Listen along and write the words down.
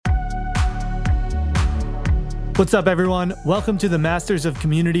What's up, everyone? Welcome to the Masters of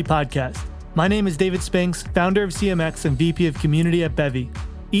Community podcast. My name is David Spinks, founder of CMX and VP of Community at Bevy.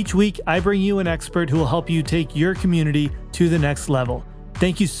 Each week, I bring you an expert who will help you take your community to the next level.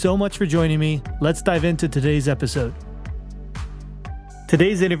 Thank you so much for joining me. Let's dive into today's episode.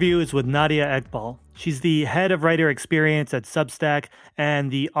 Today's interview is with Nadia Eghbal. She's the head of writer experience at Substack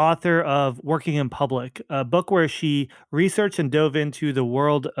and the author of Working in Public, a book where she researched and dove into the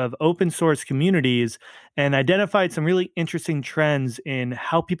world of open source communities and identified some really interesting trends in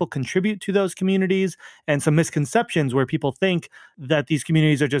how people contribute to those communities and some misconceptions where people think that these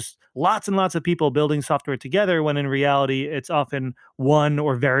communities are just lots and lots of people building software together, when in reality, it's often one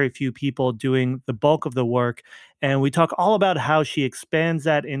or very few people doing the bulk of the work. And we talk all about how she expands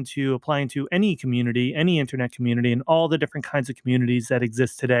that into applying to any community, any internet community, and all the different kinds of communities that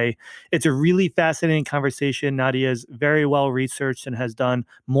exist today. It's a really fascinating conversation. Nadia is very well researched and has done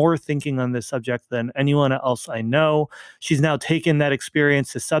more thinking on this subject than anyone else I know. She's now taken that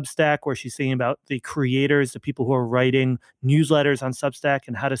experience to Substack, where she's thinking about the creators, the people who are writing newsletters on Substack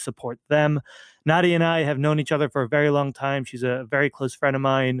and how to support them. Nadia and I have known each other for a very long time. She's a very close friend of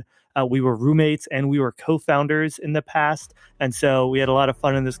mine. We were roommates and we were co-founders in the past. And so we had a lot of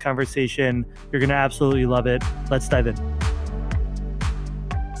fun in this conversation. You're going to absolutely love it. Let's dive in.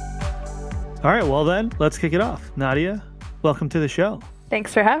 All right, well then, let's kick it off. Nadia, welcome to the show.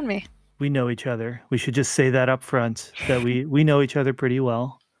 Thanks for having me. We know each other. We should just say that up front, that we know each other pretty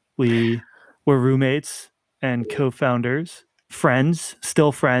well. We were roommates and co-founders, friends,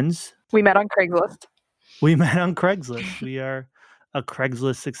 still friends. We met on Craigslist. We are a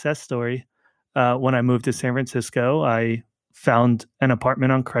Craigslist success story. When I moved to San Francisco, I found an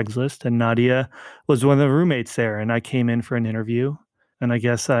apartment on Craigslist, and Nadia was one of the roommates there. And I came in for an interview, and I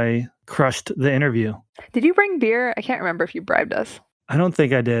guess I crushed the interview. Did you bring beer? I can't remember if you bribed us. I don't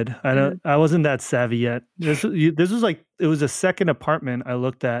think I did. I wasn't that savvy yet. This was like, it was a second apartment I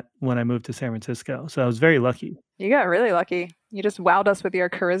looked at when I moved to San Francisco. So I was very lucky. You got really lucky. You just wowed us with your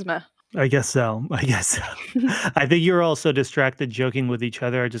charisma. I guess so. I think you were also distracted joking with each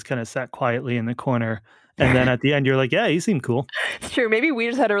other. I just kind of sat quietly in the corner. And then at the end, you're like, yeah, you seem cool. It's true. Maybe we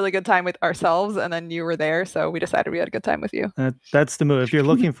just had a really good time with ourselves, and then you were there. So we decided we had a good time with you. That's the move. If you're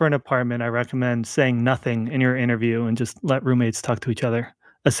looking for an apartment, I recommend saying nothing in your interview and just let roommates talk to each other,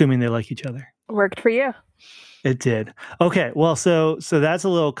 assuming they like each other. Worked for you. It did. Okay. Well, so that's a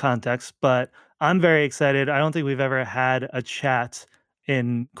little context, but I'm very excited. I don't think we've ever had a chat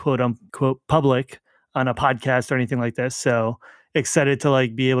in quote unquote public on a podcast or anything like this. So excited to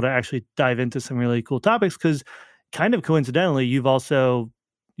be able to actually dive into some really cool topics, because kind of coincidentally, a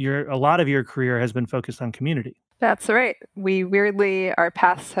lot of your career has been focused on community. That's right. Our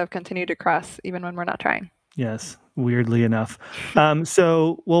paths have continued to cross even when we're not trying. Yes, weirdly enough. Why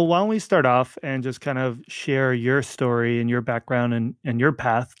don't we start off and just kind of share your story and your background and your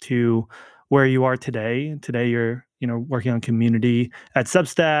path to where you are today. Today, you're working on community at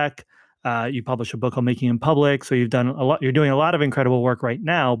Substack. You publish a book called Making in Public. So you're doing a lot of incredible work right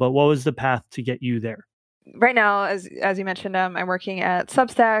now, but what was the path to get you there? Right now, as you mentioned, I'm working at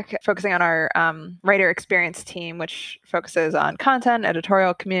Substack, focusing on our writer experience team, which focuses on content,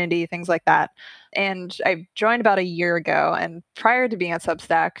 editorial, community, things like that. And I joined about a year ago. And prior to being at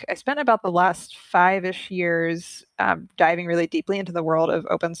Substack, I spent about the last 5-ish years diving really deeply into the world of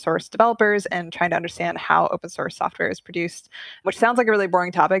open source developers and trying to understand how open source software is produced, which sounds like a really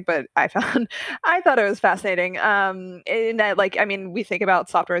boring topic, but I thought it was fascinating. In that, we think about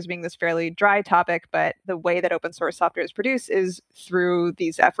software as being this fairly dry topic, but the way that open source software is produced is through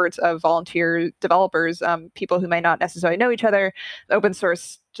these efforts of volunteer developers, people who might not necessarily know each other. Open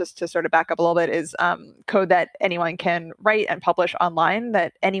source, just to sort of back up a little bit, is code that anyone can write and publish online,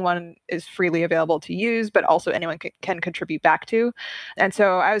 that anyone is freely available to use, but also anyone can contribute back to. And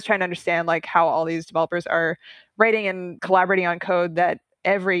so I was trying to understand how all these developers are writing and collaborating on code that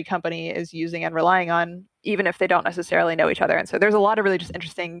every company is using and relying on, even if they don't necessarily know each other. And so there's a lot of really just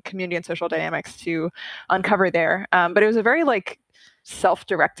interesting community and social dynamics to uncover there. But it was a very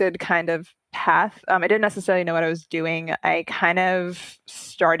self-directed kind of path. I didn't necessarily know what I was doing. I kind of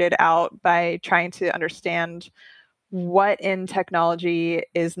started out by trying to understand what in technology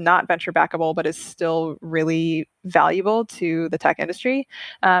is not venture backable, but is still really valuable to the tech industry.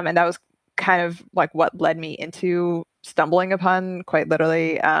 And that was kind of what led me into stumbling upon, quite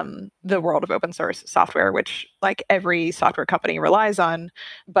literally, the world of open source software, which every software company relies on,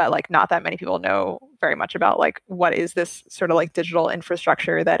 but not that many people know very much about what is this sort of digital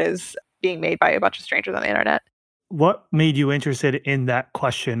infrastructure that is being made by a bunch of strangers on the internet. What made you interested in that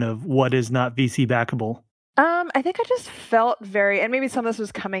question of what is not VC backable? I think I just felt very, and maybe some of this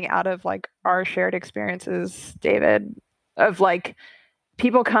was coming out of like our shared experiences, David, of like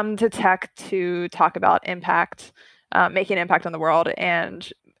people come to tech to talk about impact, making an impact on the world. And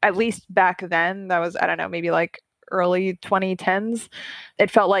at least back then, that was, I don't know, maybe like early 2010s,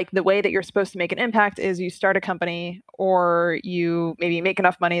 it felt like the way that you're supposed to make an impact is you start a company or you maybe make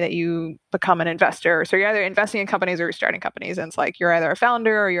enough money that you become an investor. So you're either investing in companies or you're starting companies. And it's like you're either a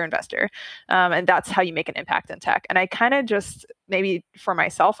founder or you're an investor. And that's how you make an impact in tech. And I kind of just, maybe for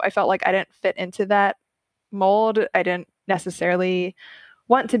myself, I felt like I didn't fit into that mold. I didn't necessarily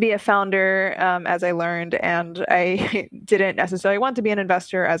want to be a founder, as I learned, and I didn't necessarily want to be an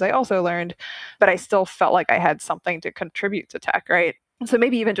investor, as I also learned, but I still felt like I had something to contribute to tech, right? So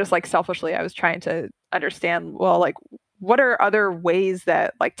maybe even just like selfishly, I was trying to understand, well, like, what are other ways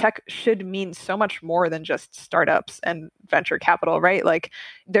that like tech should mean so much more than just startups and venture capital, right? Like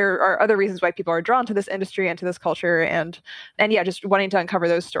there are other reasons why people are drawn to this industry and to this culture, and yeah, just wanting to uncover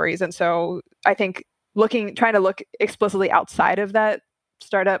those stories. And so I think trying to look explicitly outside of that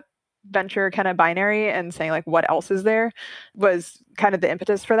startup venture kind of binary and saying like what else is there was kind of the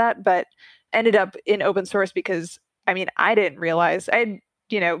impetus for that, but ended up in open source because I mean I didn't realize I'd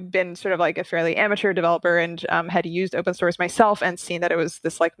been sort of like a fairly amateur developer and had used open source myself and seen that it was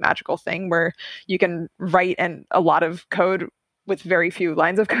this like magical thing where you can write a lot of code with very few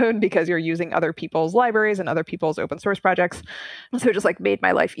lines of code because you're using other people's libraries and other people's open source projects. So it just like made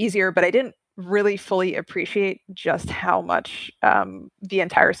my life easier, but I didn't really fully appreciate just how much the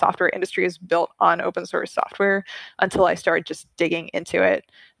entire software industry is built on open source software until I started just digging into it.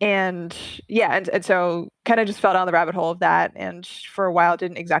 And yeah, and so kind of just fell down the rabbit hole of that. And for a while,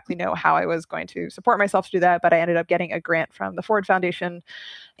 didn't exactly know how I was going to support myself to do that. But I ended up getting a grant from the Ford Foundation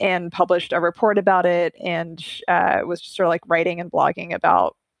and published a report about it, and was just sort of like writing and blogging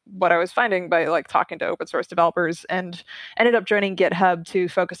about what I was finding by like talking to open source developers, and ended up joining GitHub to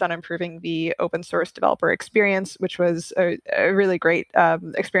focus on improving the open source developer experience, which was a really great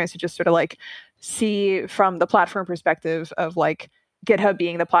experience to just sort of like see from the platform perspective of like GitHub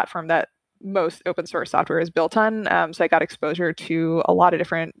being the platform that most open source software is built on. So I got exposure to a lot of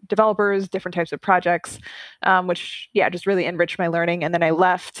different developers, different types of projects, which, yeah, just really enriched my learning. And then I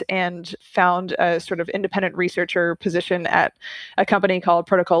left and found a sort of independent researcher position at a company called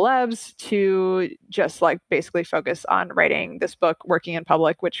Protocol Labs to just like basically focus on writing this book, Working in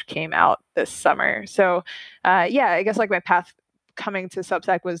Public, which came out this summer. So yeah, I guess like my path coming to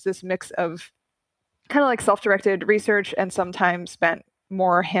Substack was this mix of kind of like self-directed research and sometimes spent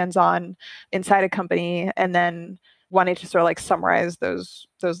more hands-on inside a company, and then wanting to sort of like summarize those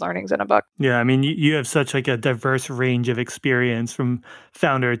learnings in a book. Yeah, I mean, you have such like a diverse range of experience from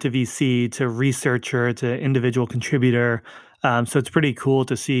founder to VC to researcher to individual contributor. So it's pretty cool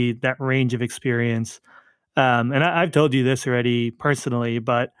to see that range of experience. And I've told you this already personally,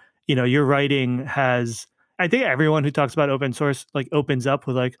 but your writing has. I think everyone who talks about open source like opens up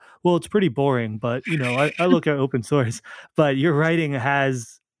with like, well, it's pretty boring, but I look at open source, but your writing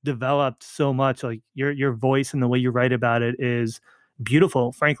has developed so much. Like your voice and the way you write about it is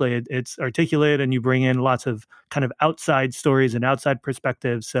beautiful. Frankly, it's articulate, and you bring in lots of kind of outside stories and outside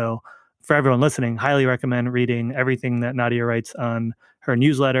perspectives. So for everyone listening, highly recommend reading everything that Nadia writes on her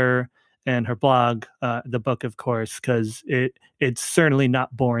newsletter and her blog, the book, of course, because it's certainly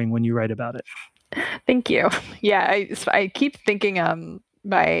not boring when you write about it. Thank you. Yeah, I keep thinking I'm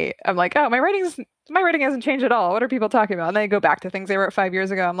like, oh, my writing hasn't changed at all. What are people talking about? And then I go back to things I wrote 5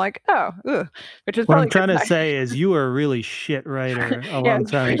 years ago. I'm like, oh, which is what probably I'm trying to say is you were a really shit writer a long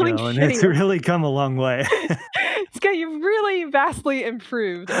time really ago, and it's really come a long way. You've really vastly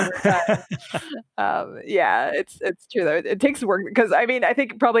improved over time. Yeah, it's true though. It takes work because I mean I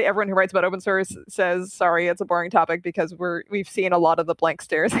think probably everyone who writes about open source says sorry, it's a boring topic because we've seen a lot of the blank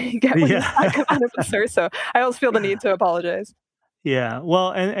stares you get when you talk about open source. So I always feel the need to apologize. Yeah.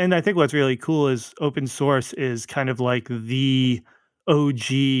 Well, and I think what's really cool is open source is kind of like the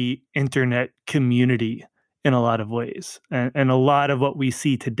OG internet community in a lot of ways. And a lot of what we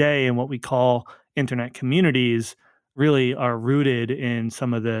see today and what we call internet communities really are rooted in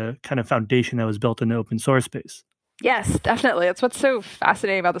some of the kind of foundation that was built in the open source space. Yes, definitely. That's what's so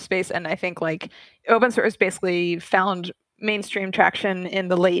fascinating about the space. And I think like open source basically found mainstream traction in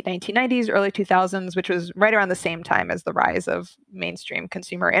the late 1990s, early 2000s, which was right around the same time as the rise of mainstream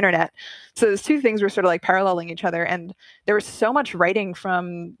consumer internet. So those two things were sort of like paralleling each other. And there was so much writing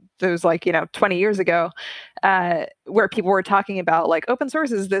from those 20 years ago where people were talking about like open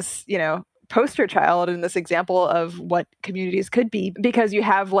source is this, poster child and this example of what communities could be because you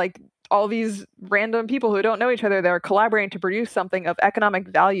have like all these random people who don't know each other that are collaborating to produce something of economic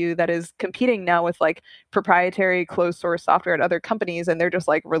value that is competing now with like proprietary closed source software at other companies, and they're just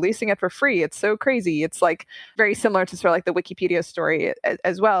like releasing it for free. It's so crazy. It's like very similar to sort of like the Wikipedia story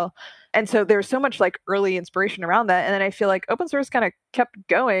as well. And so there's so much like early inspiration around that. And then I feel like open source kind of kept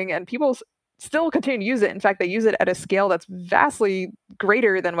going and people still continue to use it. In fact, they use it at a scale that's vastly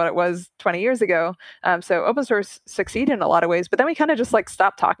greater than what it was 20 years ago. So open source succeeded in a lot of ways, but then we kind of just like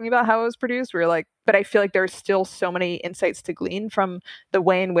stopped talking about how it was produced. We were like, but I feel like there's still so many insights to glean from the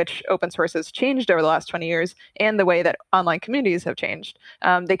way in which open source has changed over the last 20 years and the way that online communities have changed.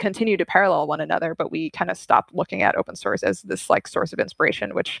 They continue to parallel one another, but we kind of stopped looking at open source as this like source of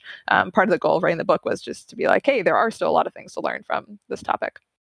inspiration, which part of the goal of writing the book was just to be like, hey, there are still a lot of things to learn from this topic.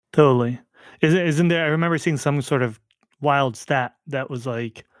 Totally. Isn't there? I remember seeing some sort of wild stat that was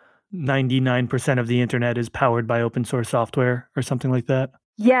like 99% of the internet is powered by open source software or something like that.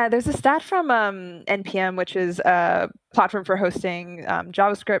 Yeah, there's a stat from NPM, which is a platform for hosting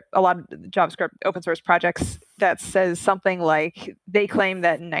JavaScript, a lot of JavaScript open source projects, that says something like they claim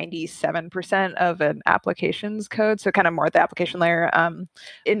that 97% of an application's code, so kind of more at the application layer,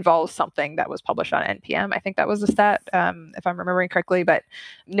 involves something that was published on NPM. I think that was the stat, if I'm remembering correctly, but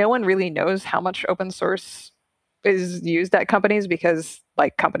no one really knows how much open source is used at companies because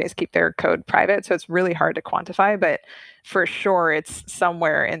like companies keep their code private. So it's really hard to quantify, but for sure it's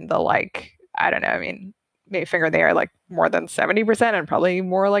somewhere in the like, I don't know, I mean, maybe finger there like more than 70% and probably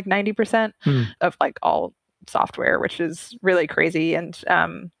more like 90% of like all software, which is really crazy. And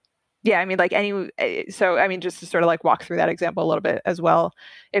yeah, I mean, like so I mean, just to sort of like walk through that example a little bit as well.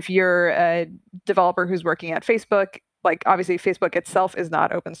 If you're a developer who's working at Facebook, like obviously Facebook itself is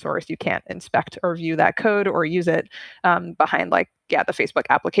not open source. You can't inspect or view that code or use it behind like, yeah, the Facebook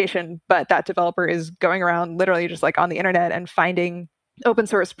application. But that developer is going around literally just like on the internet and finding open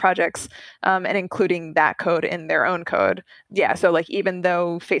source projects and including that code in their own code. Yeah, so like even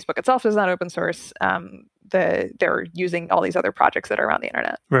though Facebook itself is not open source, they're using all these other projects that are around the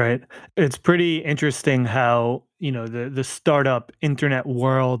internet. Right. It's pretty interesting how, the startup internet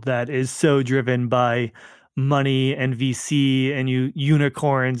world that is so driven by money and VC and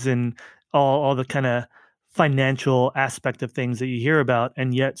unicorns and all the kind of financial aspect of things that you hear about,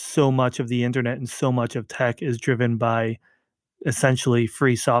 and yet so much of the internet and so much of tech is driven by essentially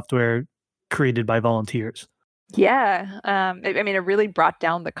free software created by volunteers. Yeah. I mean, it really brought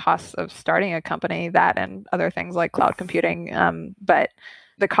down the costs of starting a company, that and other things like cloud computing. But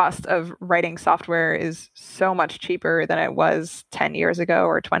the cost of writing software is so much cheaper than it was 10 years ago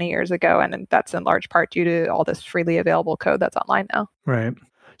or 20 years ago. And that's in large part due to all this freely available code that's online now. Right.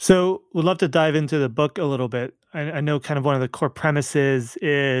 So we'd love to dive into the book a little bit. I know kind of one of the core premises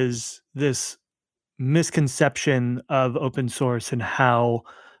is this misconception of open source and how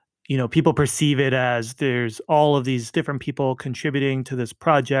people perceive it as there's all of these different people contributing to this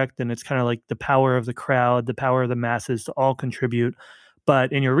project, and it's kind of like the power of the crowd, the power of the masses to all contribute.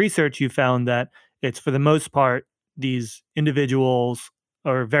 But in your research, you found that it's for the most part these individuals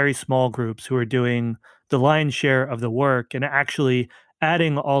or very small groups who are doing the lion's share of the work, and actually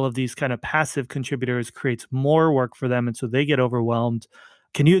adding all of these kind of passive contributors creates more work for them, and so they get overwhelmed.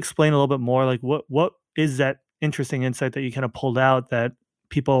 Can you explain a little bit more, like what is that interesting insight that you kind of pulled out that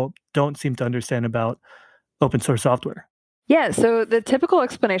people don't seem to understand about open source software? Yeah, so the typical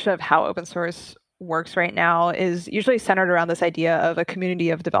explanation of how open source works right now is usually centered around this idea of a community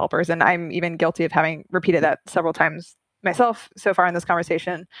of developers. And I'm even guilty of having repeated that several times myself so far in this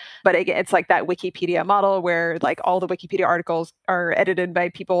conversation. But again, it's like that Wikipedia model where like all the Wikipedia articles are edited by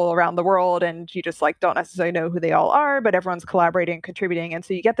people around the world, and you just like don't necessarily know who they all are, but everyone's collaborating and contributing. And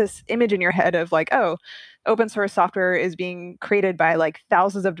so you get this image in your head of like, oh, open source software is being created by like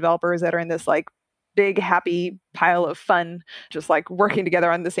thousands of developers that are in this like big happy pile of fun, just like working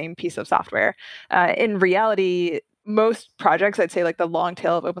together on the same piece of software. In reality, most projects, I'd say like the long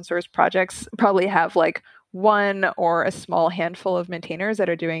tail of open source projects, probably have like one or a small handful of maintainers that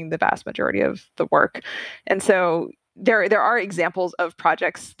are doing the vast majority of the work. And so there are examples of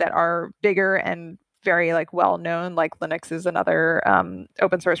projects that are bigger and very like well known, like Linux is another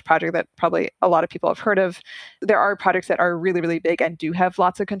open source project that probably a lot of people have heard of. There are projects that are really, really big and do have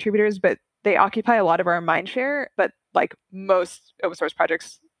lots of contributors, but they occupy a lot of our mind share. But like most open source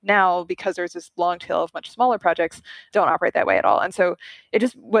projects now, because there's this long tail of much smaller projects, don't operate that way at all. And so it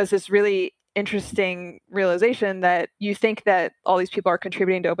just was this really interesting realization that you think that all these people are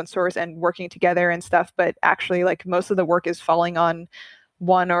contributing to open source and working together and stuff, but actually like most of the work is falling on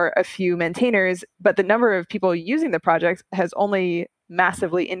one or a few maintainers, but the number of people using the project has only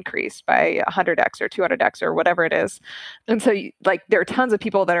massively increase by 100x or 200x or whatever it is. And so like there are tons of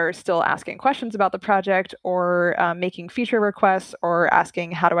people that are still asking questions about the project or making feature requests or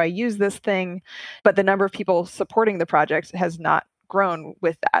asking, how do I use this thing? But the number of people supporting the project has not grown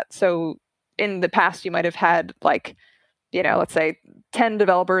with that. So in the past, you might have had like, let's say 10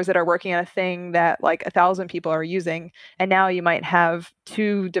 developers that are working on a thing that like 1,000 people are using. And now you might have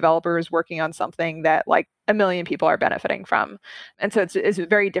 2 developers working on something that like 1 million people are benefiting from. And so it's a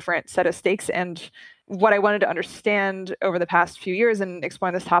very different set of stakes. And what I wanted to understand over the past few years and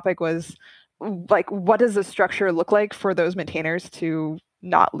exploring this topic was like, what does the structure look like for those maintainers to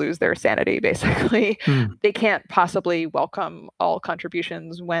not lose their sanity, basically. They can't possibly welcome all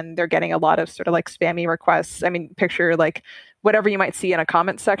contributions when they're getting a lot of sort of like spammy requests. I mean, picture like whatever you might see in a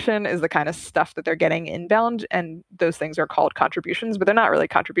comment section is the kind of stuff that they're getting inbound, and those things are called contributions, but they're not really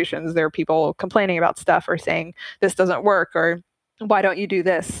contributions. They're people complaining about stuff or saying this doesn't work or why don't you do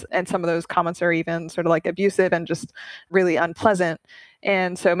this? And some of those comments are even sort of like abusive and just really unpleasant.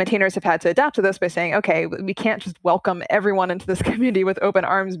 And so maintainers have had to adapt to this by saying, okay, we can't just welcome everyone into this community with open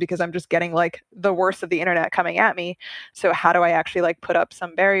arms because I'm just getting like the worst of the internet coming at me. So how do I actually like put up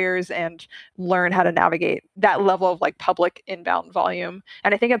some barriers and learn how to navigate that level of like public inbound volume?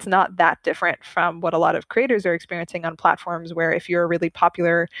 And I think it's not that different from what a lot of creators are experiencing on platforms where if you're a really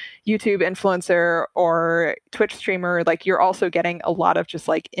popular YouTube influencer or Twitch streamer, like you're also getting a lot of just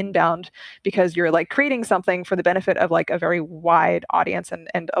like inbound because you're like creating something for the benefit of like a very wide audience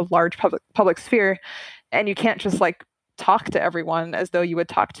and a large public sphere. And you can't just like talk to everyone as though you would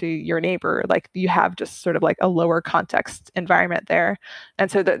talk to your neighbor. Like you have just sort of like a lower context environment there.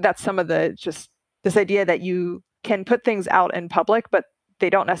 And so that's some of the just this idea that you can put things out in public, but they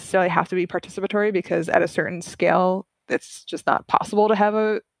don't necessarily have to be participatory because at a certain scale, it's just not possible to have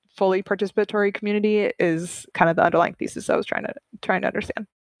a fully participatory community is kind of the underlying thesis I was trying to understand.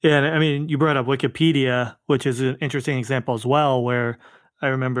 Yeah, and I mean, you brought up Wikipedia, which is an interesting example as well, where I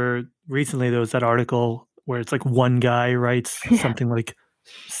remember recently there was that article where it's like one guy writes something like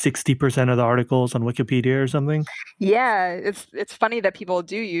 60% of the articles on Wikipedia or something. Yeah, it's funny that people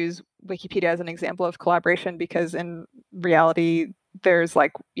do use Wikipedia as an example of collaboration because in reality, there's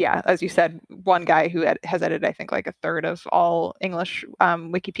like, yeah, as you said, one guy who has edited, I think, like a third of all English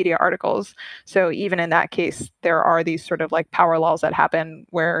Wikipedia articles. So even in that case, there are these sort of like power laws that happen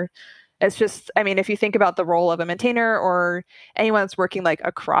where it's just, I mean, if you think about the role of a maintainer or anyone that's working like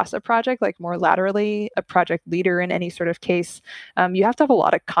across a project, like more laterally, a project leader in any sort of case, you have to have a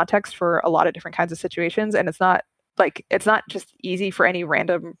lot of context for a lot of different kinds of situations. And it's not just easy for any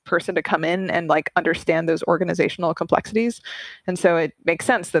random person to come in and like understand those organizational complexities. And so it makes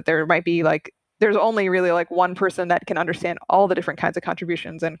sense that there might be like, there's only really like one person that can understand all the different kinds of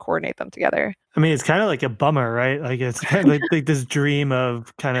contributions and coordinate them together. I mean, it's kind of like a bummer, right? Like it's kind of like this dream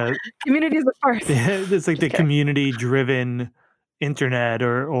of kind of community is the first. It's like the community-driven internet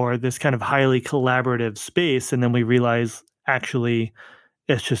or this kind of highly collaborative space, and then we realize actually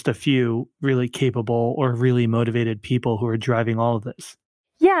it's just a few really capable or really motivated people who are driving all of this.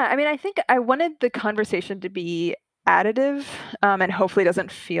 Yeah, I mean, I think I wanted the conversation to be additive, and hopefully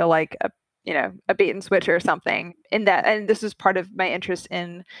doesn't feel like a bait and switch or something in that. And this is part of my interest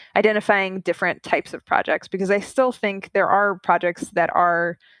in identifying different types of projects, because I still think there are projects that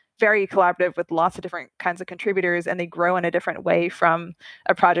are very collaborative with lots of different kinds of contributors, and they grow in a different way from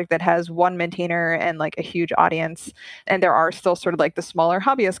a project that has one maintainer and like a huge audience. And there are still sort of like the smaller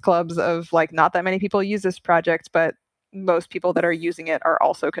hobbyist clubs of like not that many people use this project, but most people that are using it are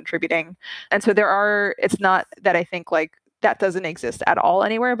also contributing. And so it's not that I think like that doesn't exist at all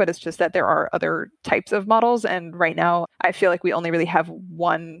anywhere, but it's just that there are other types of models. And right now, I feel like we only really have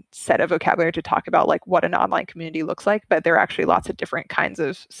one set of vocabulary to talk about like what an online community looks like, but there are actually lots of different kinds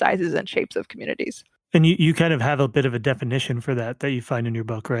of sizes and shapes of communities. And you kind of have a bit of a definition for that you find in your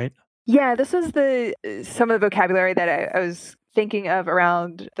book, right? Yeah, this was some of the vocabulary that I was thinking of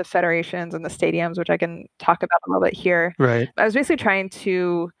around the federations and the stadiums, which I can talk about a little bit here. Right. I was basically trying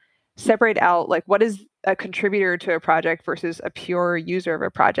to separate out like what is a contributor to a project versus a pure user of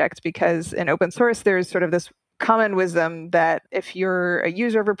a project, because in open source there's sort of this common wisdom that if you're a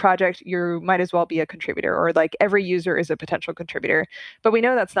user of a project, you might as well be a contributor, or like every user is a potential contributor. But we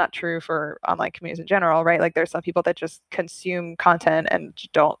know that's not true for online communities in general, right? Like there's some people that just consume content and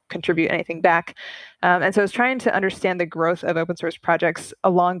don't contribute anything back. And so I was trying to understand the growth of open source projects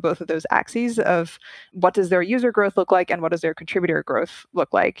along both of those axes of what does their user growth look like and what does their contributor growth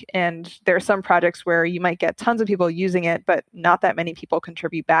look like. And there are some projects where you might get tons of people using it, but not that many people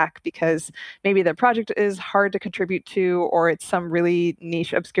contribute back because maybe the project is hard to contribute to, or it's some really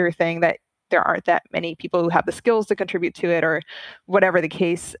niche, obscure thing that there aren't that many people who have the skills to contribute to it, or whatever the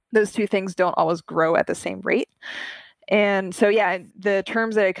case. Those two things don't always grow at the same rate. And so, yeah, the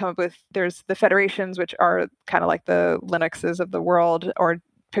terms that I come up with, there's the federations, which are kind of like the Linuxes of the world, or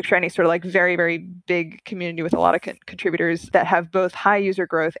picture any sort of like very, very big community with a lot of contributors that have both high user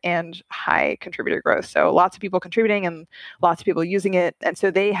growth and high contributor growth. So lots of people contributing and lots of people using it. And so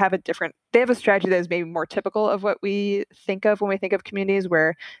they have a strategy that is maybe more typical of what we think of when we think of communities,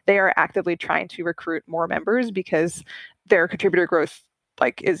 where they are actively trying to recruit more members because their contributor growth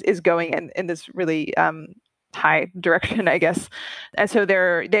is going in this really high direction, I guess. And so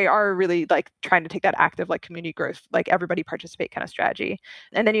they are really like trying to take that active like community growth, like everybody participate kind of strategy.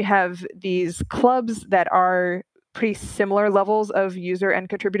 And then you have these clubs that are pretty similar levels of user and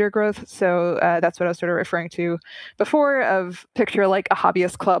contributor growth. So that's what I was sort of referring to before, of picture like a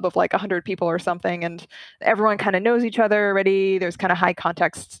hobbyist club of like 100 people or something, and everyone kind of knows each other already. There's kind of high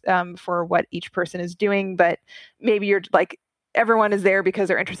context for what each person is doing, but maybe you're like, everyone is there because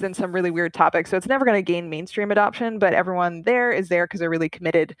they're interested in some really weird topic. So it's never going to gain mainstream adoption, but everyone there is there because they're really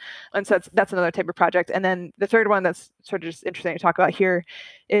committed. And so that's another type of project. And then the third one that's sort of just interesting to talk about here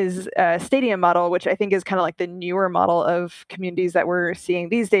is a stadium model, which I think is kind of like the newer model of communities that we're seeing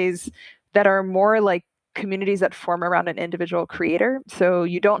these days, that are more like communities that form around an individual creator. So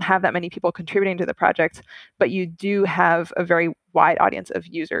you don't have that many people contributing to the project, but you do have a very wide audience of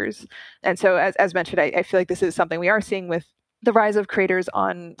users. And so as mentioned, I feel like this is something we are seeing with the rise of creators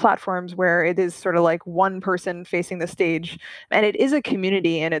on platforms, where it is sort of like one person facing the stage. And it is a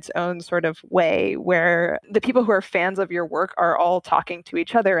community in its own sort of way, where the people who are fans of your work are all talking to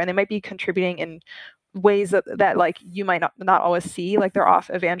each other, and they might be contributing in ways that like you might not always see, like they're off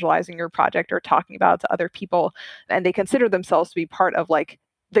evangelizing your project or talking about it to other people, and they consider themselves to be part of like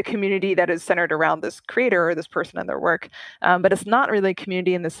the community that is centered around this creator or this person and their work. But it's not really a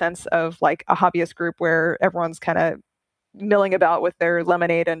community in the sense of like a hobbyist group where everyone's kind of milling about with their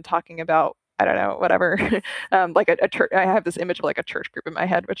lemonade and talking about, I don't know, whatever. Like a church. I have this image of like a church group in my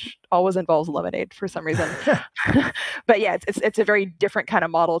head, which always involves lemonade for some reason. But yeah, it's a very different kind of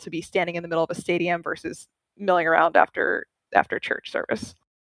model to be standing in the middle of a stadium versus milling around after church service.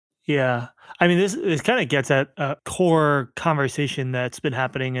 Yeah. I mean, this kind of gets at a core conversation that's been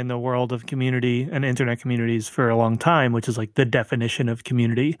happening in the world of community and internet communities for a long time, which is like the definition of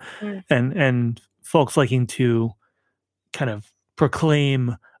community, and folks liking to kind of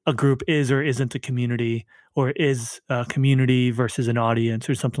proclaim a group is or isn't a community, or is a community versus an audience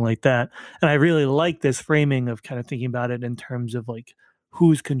or something like that. And I really like this framing of kind of thinking about it in terms of like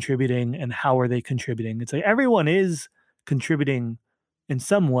who's contributing and how are they contributing. It's like everyone is contributing in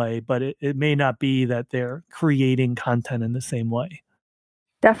some way, but it may not be that they're creating content in the same way.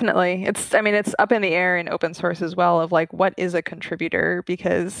 Definitely. It's up in the air in open source as well, of like, what is a contributor?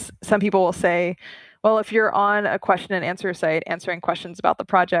 Because some people will say, well, if you're on a question and answer site answering questions about the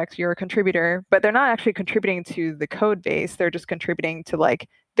project, you're a contributor, but they're not actually contributing to the code base. They're just contributing to like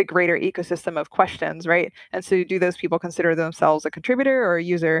the greater ecosystem of questions, right? And so do those people consider themselves a contributor or a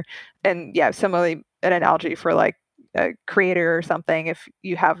user? And yeah, similarly, an analogy for like a creator or something, if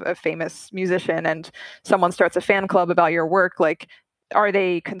you have a famous musician and someone starts a fan club about your work, like, are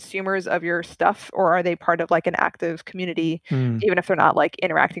they consumers of your stuff, or are they part of like an active community, even if they're not like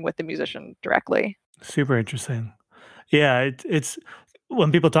interacting with the musician directly? Super interesting. Yeah, it's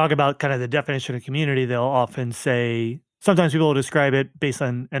when people talk about kind of the definition of community, they'll often say, sometimes people will describe it based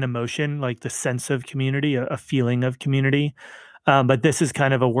on an emotion, like the sense of community, a feeling of community. But this is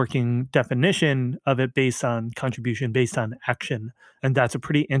kind of a working definition of it based on contribution, based on action. And that's a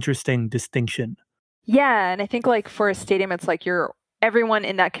pretty interesting distinction. Yeah. And I think like for a stadium, it's like everyone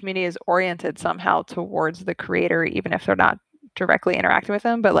in that community is oriented somehow towards the creator, even if they're not directly interacting with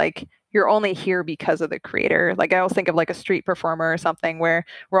them, but like you're only here because of the creator. Like I always think of like a street performer or something, where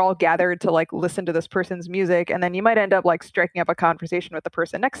we're all gathered to like listen to this person's music, and then you might end up like striking up a conversation with the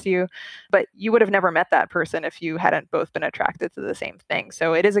person next to you, but you would have never met that person if you hadn't both been attracted to the same thing.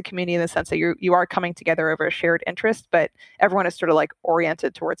 So it is a community in the sense that you are coming together over a shared interest, but everyone is sort of like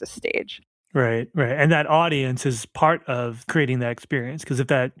oriented towards a stage. Right, right. And that audience is part of creating that experience. Because if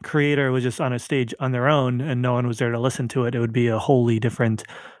that creator was just on a stage on their own and no one was there to listen to it, it would be a wholly different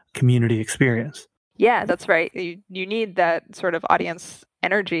community experience. Yeah, that's right. You need that sort of audience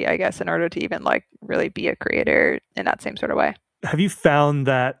energy, I guess, in order to even like really be a creator in that same sort of way. Have you found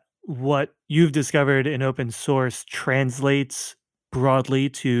that what you've discovered in open source translates broadly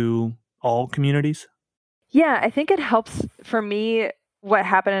to all communities? Yeah, I think it helps for me. What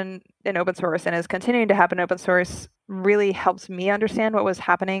happened in open source and is continuing to happen in open source really helps me understand what was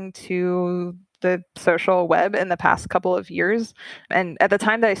happening to the social web in the past couple of years. And at the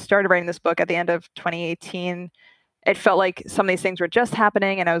time that I started writing this book at the end of 2018, it felt like some of these things were just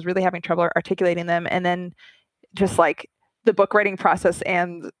happening and I was really having trouble articulating them. And then just like the book writing process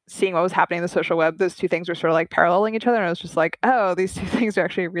and seeing what was happening in the social web, those two things were sort of like paralleling each other. And I was just like, oh, these two things are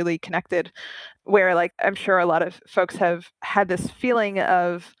actually really connected. Where like I'm sure a lot of folks have had this feeling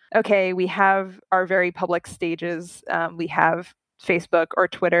of, okay, we have our very public stages. We have Facebook or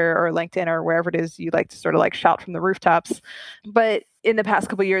Twitter or LinkedIn or wherever it is you like to sort of like shout from the rooftops. But in the past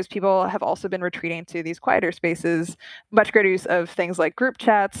couple of years, people have also been retreating to these quieter spaces, much greater use of things like group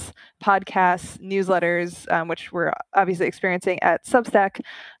chats, podcasts, newsletters, which we're obviously experiencing at Substack.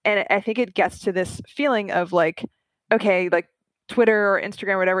 And I think it gets to this feeling of like, okay, like Twitter or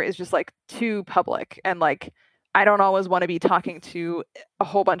Instagram or whatever is just like too public. And like, I don't always want to be talking to a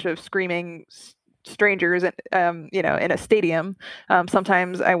whole bunch of screaming strangers, in a stadium.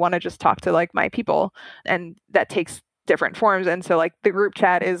 Sometimes I want to just talk to like my people, and that takes different forms. And so like the group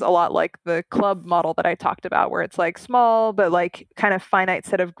chat is a lot like the club model that I talked about, where it's like small, but like kind of finite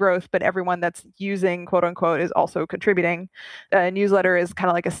set of growth, but everyone that's using quote unquote is also contributing. A newsletter is kind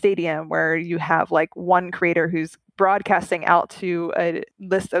of like a stadium where you have like one creator who's broadcasting out to a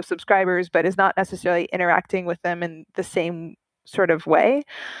list of subscribers, but is not necessarily interacting with them in the same sort of way.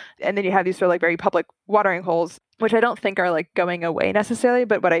 And then you have these sort of like very public watering holes, which I don't think are like going away necessarily.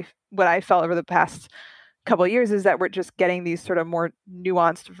 But what I felt over the past couple of years is that we're just getting these sort of more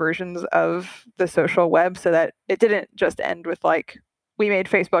nuanced versions of the social web, so that it didn't just end with like, we made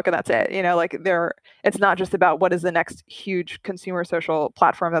Facebook and that's it. Like it's not just about what is the next huge consumer social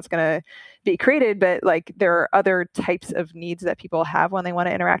platform that's going to be created, but like there are other types of needs that people have when they want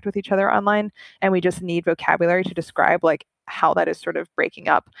to interact with each other online. And we just need vocabulary to describe like how that is sort of breaking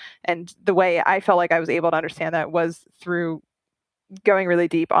up. And the way I felt like I was able to understand that was through going really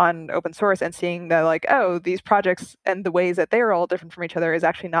deep on open source and seeing that like, oh, these projects and the ways that they're all different from each other is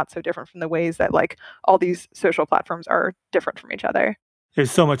actually not so different from the ways that like all these social platforms are different from each other. There's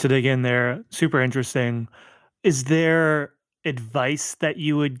so much to dig in there. Super interesting. Is there advice that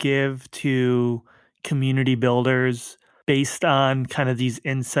you would give to community builders based on kind of these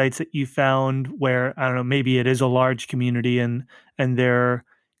insights that you found where, I don't know, maybe it is a large community and their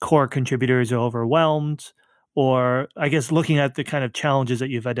core contributors are overwhelmed? Or I guess looking at the kind of challenges that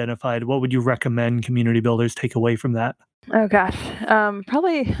you've identified, what would you recommend community builders take away from that? Oh gosh,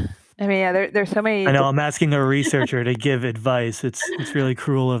 probably. I mean, yeah, there's so many. I know I'm asking a researcher to give advice. It's really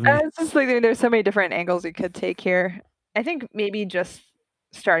cruel of me. It's just like there's so many different angles you could take here. I think maybe just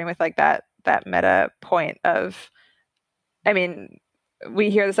starting with like that meta point of, I mean, we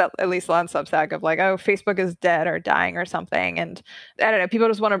hear this at least on Substack of like, oh, Facebook is dead or dying or something. And I don't know, people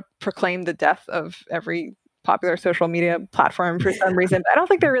just want to proclaim the death of every popular social media platform for some reason. I don't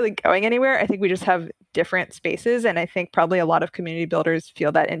think they're really going anywhere. I think we just have different spaces. And I think probably a lot of community builders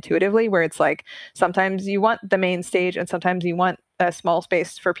feel that intuitively, where it's like, sometimes you want the main stage and sometimes you want a small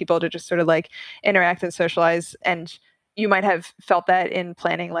space for people to just sort of like interact and socialize. And you might have felt that in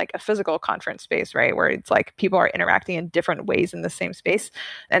planning like a physical conference space, right? Where it's like people are interacting in different ways in the same space.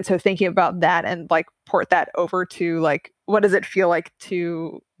 And so thinking about that and like port that over to like, what does it feel like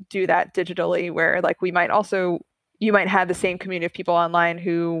to do that digitally, where like you might have the same community of people online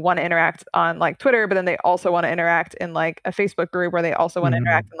who want to interact on like Twitter, but then they also want to interact in like a Facebook group where they also want to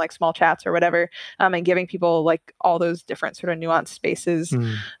interact in like small chats or whatever, and giving people like all those different sort of nuanced spaces.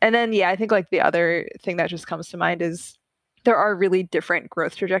 And then, yeah, I think like the other thing that just comes to mind is there are really different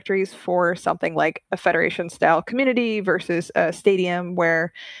growth trajectories for something like a federation style community versus a stadium,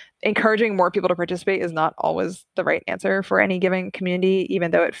 where encouraging more people to participate is not always the right answer for any given community, even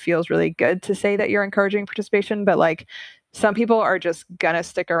though it feels really good to say that you're encouraging participation. But like some people are just gonna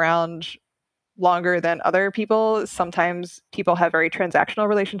stick around longer than other people. Sometimes people have very transactional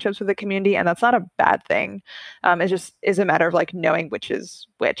relationships with the community, and that's not a bad thing. It just is a matter of like knowing which is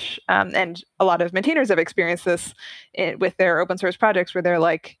which. And a lot of maintainers have experienced this with their open source projects, where they're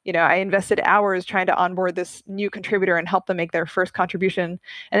like, I invested hours trying to onboard this new contributor and help them make their first contribution.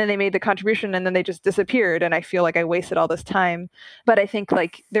 And then they made the contribution and then they just disappeared. And I feel like I wasted all this time. But I think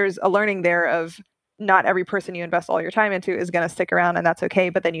like there's a learning there of, not every person you invest all your time into is going to stick around, and that's okay.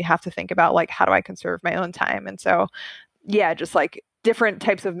 But then you have to think about like, how do I conserve my own time? And so, yeah, just like different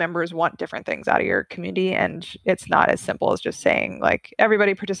types of members want different things out of your community. And it's not as simple as just saying like,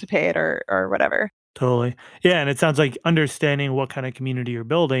 everybody participate or whatever. Totally. Yeah. And it sounds like understanding what kind of community you're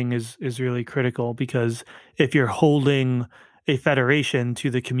building is really critical, because if you're holding a federation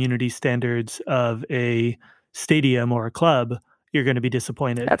to the community standards of a stadium or a club, you're going to be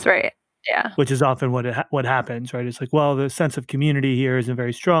disappointed. That's right. Yeah. which is often what happens, right? It's like, well, the sense of community here isn't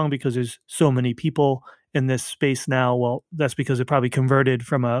very strong because there's so many people in this space now. Well, that's because it probably converted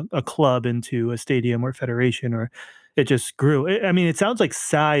from a club into a stadium or federation, or it just grew. I mean, it sounds like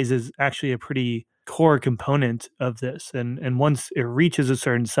size is actually a pretty core component of this, and once it reaches a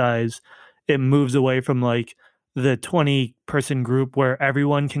certain size, it moves away from like the 20-person group where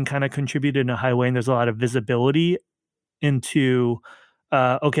everyone can kind of contribute in a high way and there's a lot of visibility into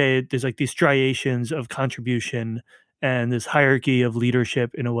okay, there's like these striations of contribution and this hierarchy of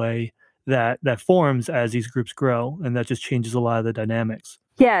leadership in a way that forms as these groups grow, and that just changes a lot of the dynamics.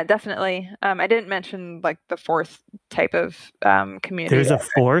 Yeah, definitely. I didn't mention like the fourth type of community. There's a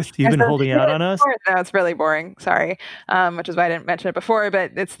fourth? You've been holding out on us? No, it's really boring. Sorry. Which is why I didn't mention it before.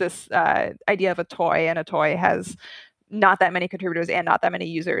 But it's this idea of a toy, and a toy has not that many contributors and not that many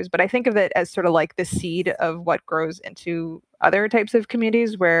users. But I think of it as sort of like the seed of what grows into other types of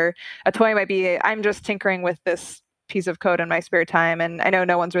communities, where a toy might be, I'm just tinkering with this piece of code in my spare time, and I know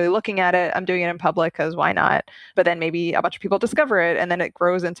no one's really looking at it. I'm doing it in public because why not? But then maybe a bunch of people discover it, and then it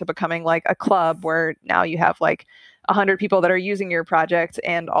grows into becoming like a club where now you have like 100 people that are using your project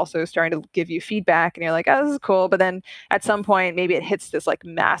and also starting to give you feedback, and you're like, oh, this is cool. But then at some point, maybe it hits this like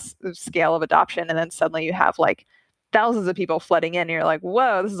massive scale of adoption, and then suddenly you have like thousands of people flooding in, and you're like,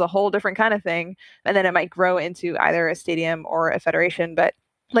 whoa, this is a whole different kind of thing. And then it might grow into either a stadium or a federation. But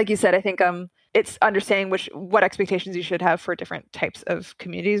like you said, I think it's understanding what expectations you should have for different types of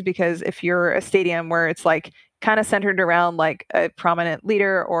communities. Because if you're a stadium where it's like kind of centered around like a prominent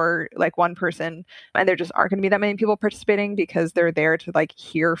leader or like one person, and there just aren't going to be that many people participating because they're there to like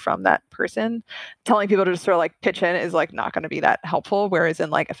hear from that person, telling people to just sort of like pitch in is like not going to be that helpful. Whereas in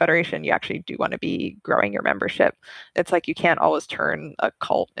like a federation, you actually do want to be growing your membership. It's like you can't always turn a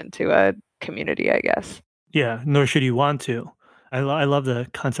cult into a community, I guess. Yeah, nor should you want to. I love the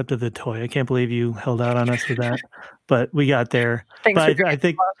concept of the toy. I can't believe you held out on us with that, but we got there. Thanks But for I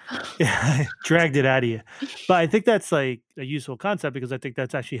think yeah, I dragged it out of you. But I think that's like a useful concept because I think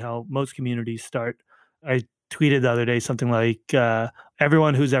that's actually how most communities start. I tweeted the other day something like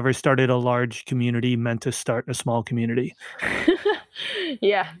everyone who's ever started a large community meant to start a small community.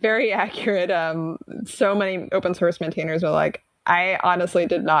 Yeah, very accurate. So many open source maintainers are like, I honestly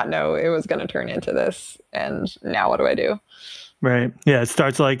did not know it was going to turn into this, and now what do I do? Right. Yeah. It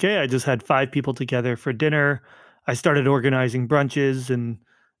starts like, hey, I just had 5 people together for dinner. I started organizing brunches, and,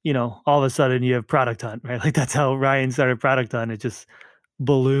 all of a sudden you have Product Hunt, right? Like that's how Ryan started Product Hunt. It just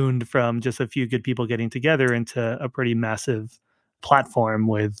ballooned from just a few good people getting together into a pretty massive platform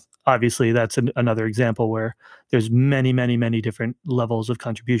with, obviously, that's another example where there's many, many, many different levels of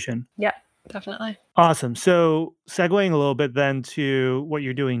contribution. Yeah. Definitely. Awesome. So, segueing a little bit then to what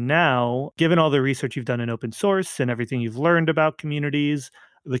you're doing now, given all the research you've done in open source and everything you've learned about communities,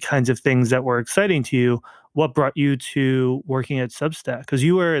 the kinds of things that were exciting to you, what brought you to working at Substack? Because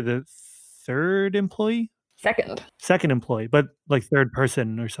you were the third employee? Second employee, but like third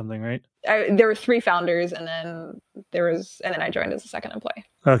person or something, right? There were 3 founders, and then I joined as a second employee.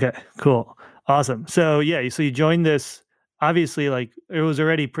 Okay, cool. Awesome. So, yeah, so you joined this. Obviously, like it was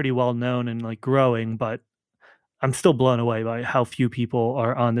already pretty well known and like growing, but I'm still blown away by how few people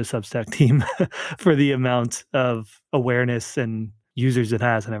are on the Substack team for the amount of awareness and users it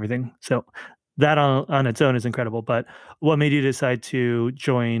has and everything. So that on its own is incredible. But what made you decide to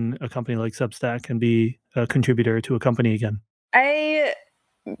join a company like Substack and be a contributor to a company again? I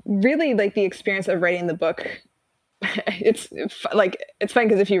really like the experience of writing the book. It's fun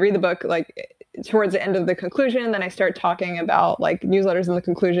because if you read the book, like towards the end of the conclusion, then I start talking about like newsletters in the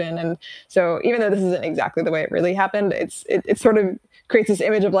conclusion. And so even though this isn't exactly the way it really happened, it sort of creates this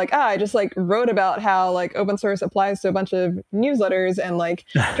image of like, I just like wrote about how like open source applies to a bunch of newsletters and like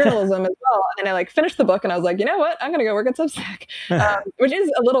journalism as well. And then I like finished the book and I was like, you know what? I'm going to go work at Substack, which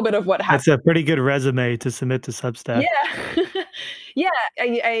is a little bit of what happened. That's a pretty good resume to submit to Substack. Yeah. Yeah,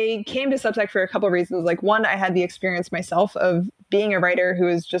 I came to Substack for a couple of reasons. Like one, I had the experience myself of being a writer who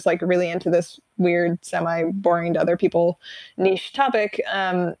is just like really into this weird, semi-boring to other people niche topic,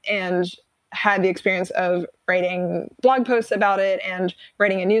 and had the experience of writing blog posts about it and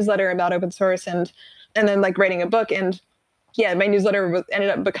writing a newsletter about open source and then like writing a book. And yeah, my newsletter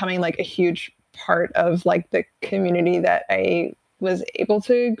ended up becoming like a huge part of like the community that I was able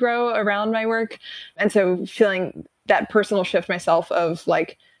to grow around my work. And so feeling that personal shift myself of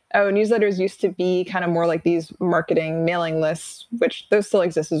like, oh, newsletters used to be kind of more like these marketing mailing lists, which those still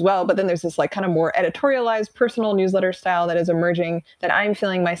exist as well. But then there's this like kind of more editorialized personal newsletter style that is emerging that I'm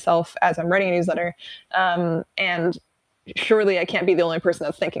feeling myself as I'm writing a newsletter. And surely I can't be the only person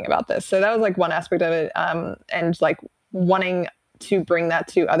that's thinking about this. So that was like one aspect of it. And like wanting to bring that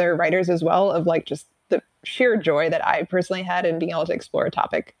to other writers as well, of like just the sheer joy that I personally had in being able to explore a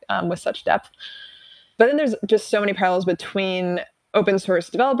topic with such depth. But then there's just so many parallels between open source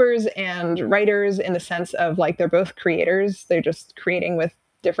developers and writers, in the sense of like they're both creators. They're just creating with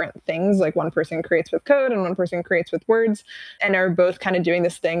different things. Like one person creates with code and one person creates with words, and are both kind of doing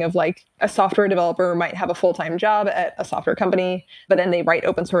this thing of like a software developer might have a full-time job at a software company, but then they write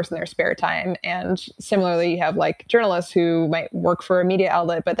open source in their spare time. And similarly, you have like journalists who might work for a media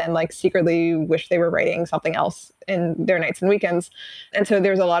outlet, but then like secretly wish they were writing something else in their nights and weekends. And so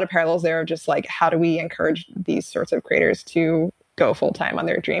there's a lot of parallels there of just like, how do we encourage these sorts of creators to go full-time on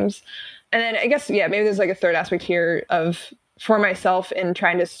their dreams? And then I guess, yeah, maybe there's like a third aspect here of, for myself, in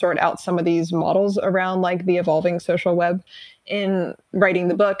trying to sort out some of these models around like the evolving social web. In writing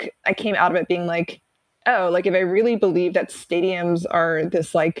the book, I came out of it being like, oh, like if I really believe that stadiums are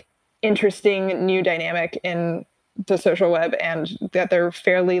this like interesting new dynamic in the social web, and that they're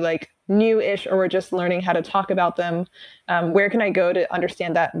fairly like new-ish, or we're just learning how to talk about them, where can I go to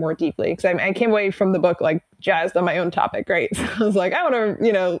understand that more deeply? Because I came away from the book like jazzed on my own topic, right? So I was like, I want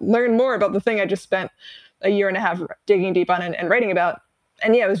to, learn more about the thing I just spent a year and a half digging deep on and writing about.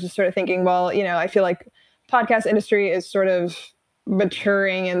 And yeah, I was just sort of thinking, well, I feel like podcast industry is sort of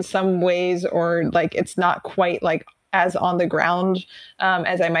maturing in some ways, or like it's not quite like as on the ground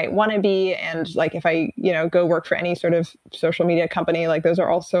as I might want to be. And like if I, go work for any sort of social media company, like those are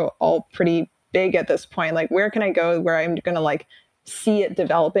also all pretty big at this point. Like where can I go where I'm going to like see it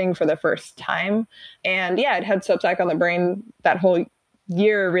developing for the first time? And yeah, I'd had Substack on the brain that whole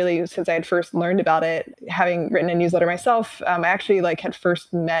year, really, since I had first learned about it, having written a newsletter myself. I actually like had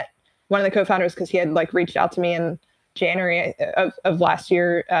first met one of the co-founders because he had like reached out to me in January of last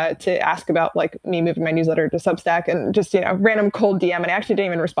year to ask about like me moving my newsletter to Substack, and just, random cold DM. And I actually didn't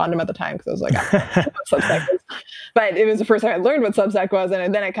even respond to him at the time because I was like, I don't know what Substack is. But it was the first time I learned what Substack was.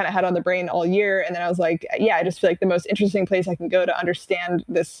 And then I kind of had on the brain all year. And then I was like, yeah, I just feel like the most interesting place I can go to understand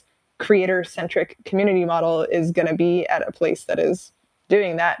this creator-centric community model is going to be at a place that is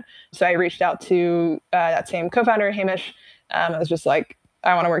doing that. So I reached out to that same co-founder, Hamish. I was just like,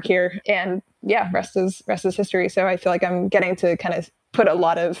 I want to work here. And yeah, rest is history. So I feel like I'm getting to kind of put a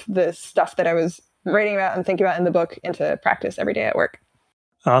lot of the stuff that I was writing about and thinking about in the book into practice every day at work.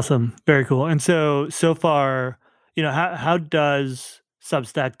 Awesome. Very cool. And so far, how does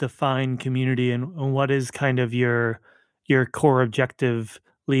Substack define community, and what is kind of your core objective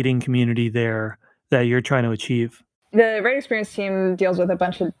leading community there that you're trying to achieve? The Write Experience team deals with a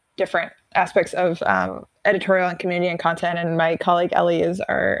bunch of different aspects of editorial and community and content. And my colleague Ellie is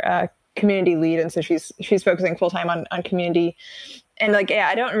our community lead. And so she's focusing full time on community. And like, yeah,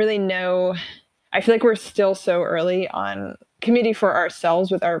 I don't really know. I feel like we're still so early on community for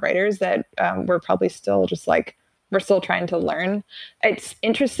ourselves with our writers that we're probably still just like, we're still trying to learn. It's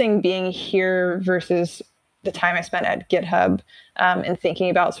interesting being here versus the time I spent at GitHub and thinking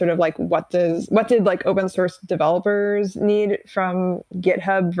about sort of like what did like open source developers need from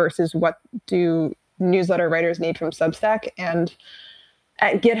GitHub versus what do newsletter writers need from Substack. And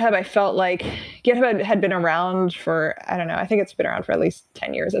at GitHub, I felt like GitHub had been around for, I don't know, I think it's been around for at least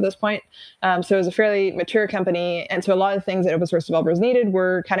 10 years at this point. So it was a fairly mature company. And so a lot of things that open source developers needed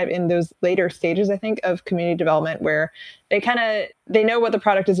were kind of in those later stages, I think, of community development, where they know what the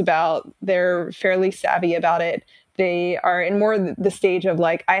product is about. They're fairly savvy about it. They are in more the stage of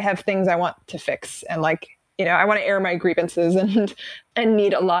like, I have things I want to fix. And like, I want to air my grievances and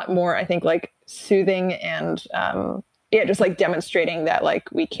need a lot more, I think, like soothing and, just like demonstrating that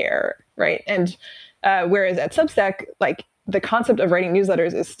like we care, right? And whereas at Substack, like the concept of writing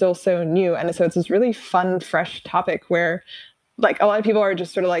newsletters is still so new. And so it's this really fun, fresh topic where like a lot of people are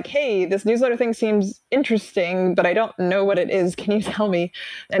just sort of like, hey, this newsletter thing seems interesting, but I don't know what it is. Can you tell me?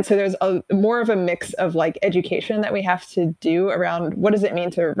 And so there's more of a mix of like education that we have to do around what does it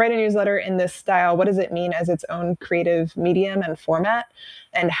mean to write a newsletter in this style? What does it mean as its own creative medium and format?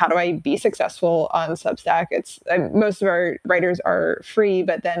 And how do I be successful on Substack? Most of our writers are free,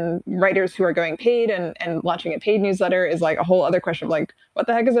 but then writers who are going paid and launching a paid newsletter is like a whole other question of like, what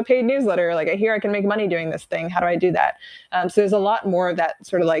the heck is a paid newsletter? Like I hear I can make money doing this thing. How do I do that? So there's a lot more of that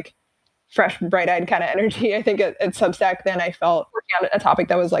sort of like fresh, bright-eyed kind of energy, I think, at Substack than I felt working on a topic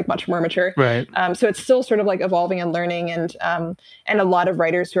that was like much more mature. Right. So it's still sort of like evolving and learning, and a lot of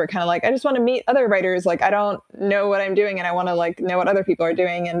writers who are kind of like, I just want to meet other writers. Like I don't know what I'm doing, and I want to like know what other people are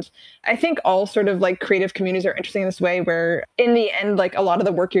doing. And I think all sort of like creative communities are interesting in this way, where in the end, like a lot of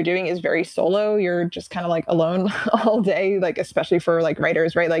the work you're doing is very solo. You're just kind of like alone all day, like especially for like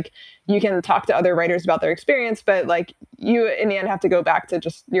writers, right? Like you can talk to other writers about their experience, but like you in the end have to go back to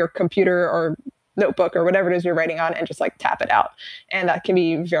just your computer or notebook or whatever it is you're writing on and just like tap it out. And that can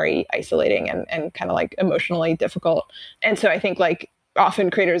be very isolating and kind of like emotionally difficult. And so I think like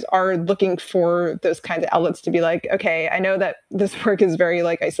often creators are looking for those kinds of outlets to be like, okay, I know that this work is very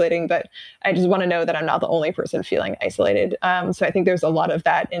like isolating, but I just want to know that I'm not the only person feeling isolated. So I think there's a lot of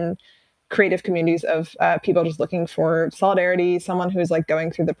that in creative communities of people just looking for solidarity, someone who's like going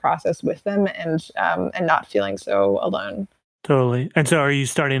through the process with them and not feeling so alone. Totally. And so are you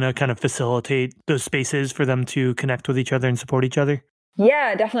starting to kind of facilitate those spaces for them to connect with each other and support each other?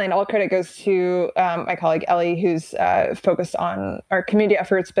 Yeah, definitely. And all credit goes to my colleague Ellie, who's focused on our community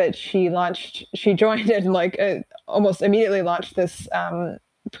efforts, but she joined and like almost immediately launched this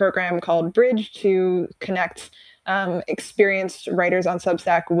program called Bridge to connect experienced writers on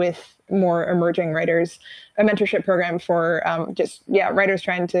Substack with more emerging writers, a mentorship program for writers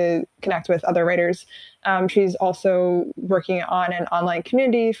trying to connect with other writers. She's also working on an online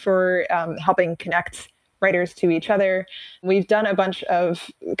community for helping connect writers to each other. We've done a bunch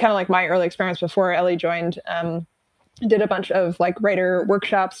of kind of like my early experiments before Ellie joined, did a bunch of like writer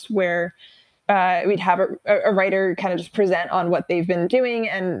workshops where we'd have a writer kind of just present on what they've been doing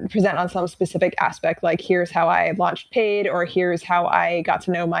and present on some specific aspect, like here's how I launched paid, or here's how I got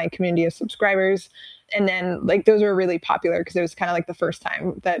to know my community of subscribers. And then like those were really popular because it was kind of like the first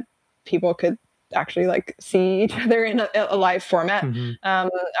time that people could actually like see each other in a live format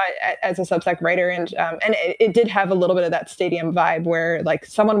as a Substack writer. And it did have a little bit of that stadium vibe where like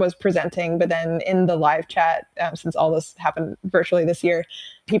someone was presenting, but then in the live chat, since all this happened virtually this year,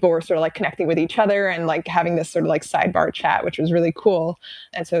 people were sort of like connecting with each other and like having this sort of like sidebar chat, which was really cool.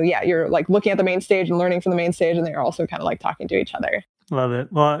 And so, yeah, you're like looking at the main stage and learning from the main stage, and they're also kind of like talking to each other. Love it.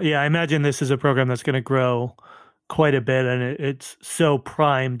 Well, yeah, I imagine this is a program that's going to grow quite a bit, and it's so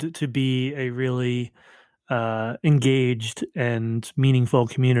primed to be a really engaged and meaningful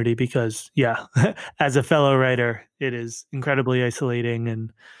community because, yeah, as a fellow writer, it is incredibly isolating.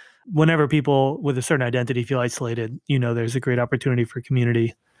 And whenever people with a certain identity feel isolated, there's a great opportunity for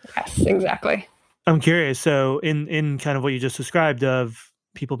community. Yes, exactly. I'm curious. So in kind of what you just described of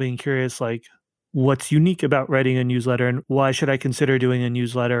people being curious, like what's unique about writing a newsletter and why should I consider doing a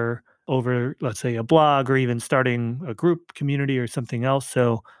newsletter over, let's say, a blog or even starting a group community or something else?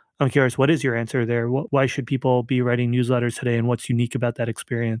 So I'm curious, what is your answer there? Why should people be writing newsletters today and what's unique about that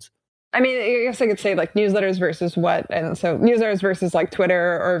experience? I mean, I guess I could say like newsletters versus what? And so newsletters versus like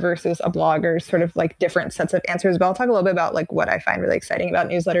Twitter or versus a blog are sort of like different sets of answers. But I'll talk a little bit about like what I find really exciting about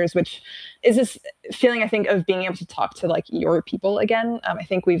newsletters, which is this feeling, I think, of being able to talk to like your people again. I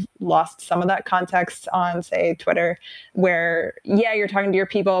think we've lost some of that context on, say, Twitter, where, yeah, you're talking to your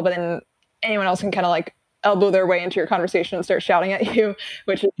people, but then anyone else can kind of like elbow their way into your conversation and start shouting at you,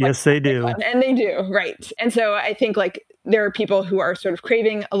 which is yes, they do. Fun. And they do, right. And so I think like there are people who are sort of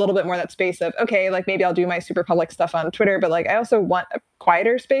craving a little bit more that space of, okay, like maybe I'll do my super public stuff on Twitter, but like I also want a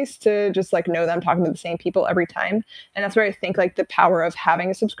quieter space to just like know that I'm talking to the same people every time. And that's where I think like the power of having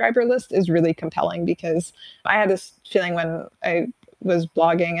a subscriber list is really compelling, because I had this feeling when I was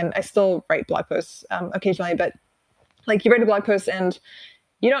blogging, and I still write blog posts occasionally, but like you write a blog post and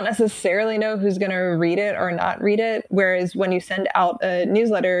you don't necessarily know who's going to read it or not read it. Whereas when you send out a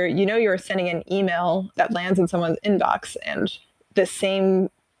newsletter, you're sending an email that lands in someone's inbox, and the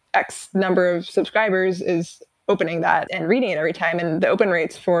same X number of subscribers is opening that and reading it every time. And the open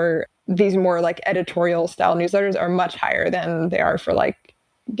rates for these more like editorial style newsletters are much higher than they are for like,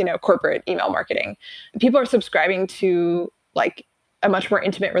 corporate email marketing. People are subscribing to like a much more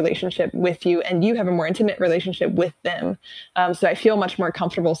intimate relationship with you, and you have a more intimate relationship with them. So I feel much more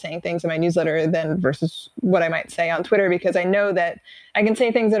comfortable saying things in my newsletter than versus what I might say on Twitter, because I know that I can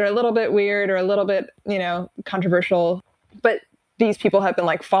say things that are a little bit weird or a little bit, controversial, but these people have been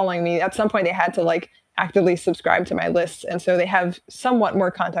like following me. At some point they had to like actively subscribe to my list. And so they have somewhat more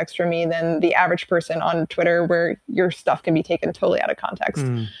context from me than the average person on Twitter, where your stuff can be taken totally out of context.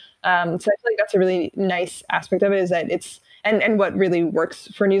 So I feel like that's a really nice aspect of it, is that it's, and what really works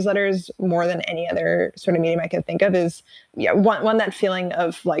for newsletters more than any other sort of medium I can think of is, one that feeling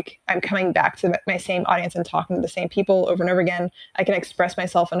of like, I'm coming back to my same audience and talking to the same people over and over again. I can express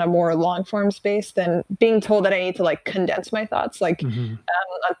myself in a more long form space than being told that I need to like condense my thoughts. Like on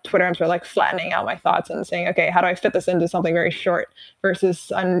Twitter, I'm sort of like flattening out my thoughts and saying, okay, how do I fit this into something very short?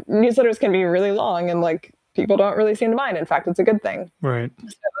 Versus on newsletters can be really long, and like people don't really seem to mind. In fact, it's a good thing. Right.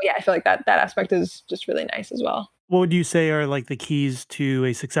 So yeah, I feel like that aspect is just really nice as well. What would you say are like the keys to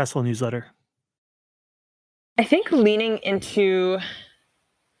a successful newsletter? I think leaning into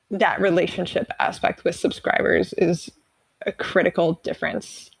that relationship aspect with subscribers is a critical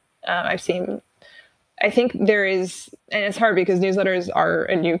difference. I've seen I think there is, and it's hard because newsletters are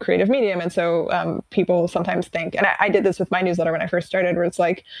a new creative medium. And so people sometimes think, and I did this with my newsletter when I first started, where it's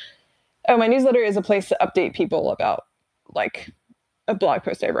like, oh, my newsletter is a place to update people about like a blog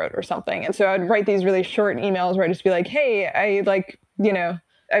post I wrote or something. And so I'd write these really short emails where I'd just be like, hey,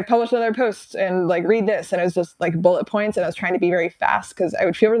 I published another post and like read this. And it was just like bullet points. And I was trying to be very fast because I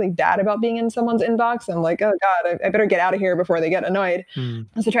would feel really bad about being in someone's inbox. And like, oh God, I better get out of here before they get annoyed. And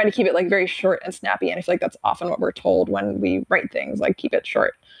so trying to keep it like very short and snappy. And I feel like that's often what we're told when we write things, like keep it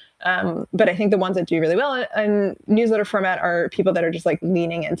short. But I think the ones that do really well in newsletter format are people that are just like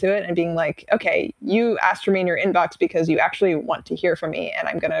leaning into it and being like, okay, you asked for me in your inbox because you actually want to hear from me and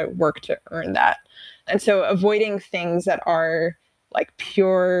I'm going to work to earn that. And so avoiding things that are like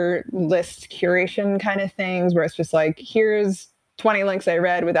pure list curation kind of things where it's just like, here's 20 links I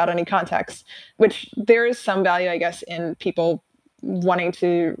read without any context, which there is some value, I guess, in people wanting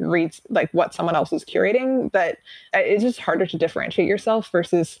to read like what someone else is curating, but it's just harder to differentiate yourself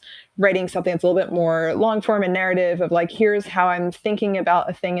versus writing something that's a little bit more long form and narrative of like, here's how I'm thinking about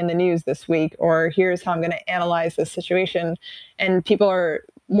a thing in the news this week, or here's how I'm going to analyze this situation. And people are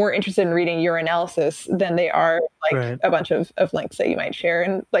more interested in reading your analysis than they are like a bunch of links that you might share.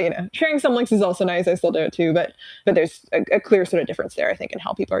 And like, sharing some links is also nice. I still do it too, but there's a clear sort of difference there, I think, in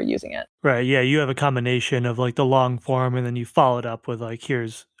how people are using it. Right. Yeah. You have a combination of like the long form and then you follow it up with like,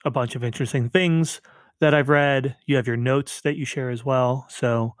 here's a bunch of interesting things that I've read. You have your notes that you share as well.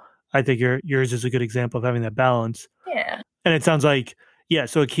 So I think yours is a good example of having that balance. Yeah. And it sounds like,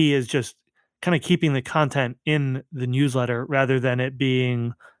 so a key is just kind of keeping the content in the newsletter rather than it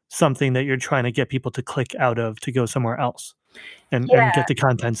being something that you're trying to get people to click out of to go somewhere else and get the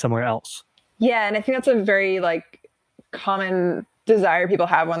content somewhere else. Yeah. And I think that's a very like common desire people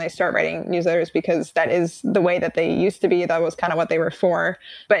have when they start writing newsletters, because that is the way that they used to be. That was kind of what they were for.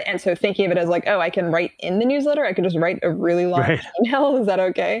 And so thinking of it as like, oh, I can write in the newsletter. I could just write a really long email. Is that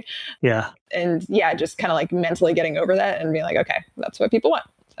okay? Yeah. And just kind of like mentally getting over that and being like, okay, that's what people want.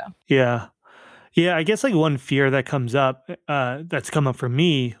 So yeah. Yeah, I guess like one fear that comes up, that's come up for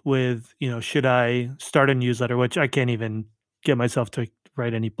me with, should I start a newsletter, which I can't even get myself to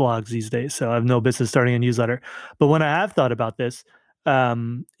write any blogs these days. So I have no business starting a newsletter. But when I have thought about this,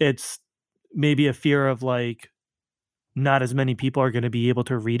 it's maybe a fear of like, not as many people are going to be able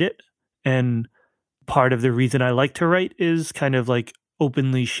to read it. And part of the reason I like to write is kind of like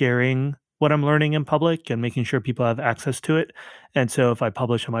openly sharing what I'm learning in public and making sure people have access to it. And so if I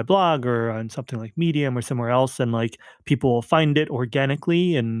publish on my blog or on something like Medium or somewhere else, and like people will find it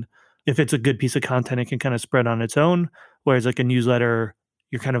organically. And if it's a good piece of content, it can kind of spread on its own. Whereas like a newsletter,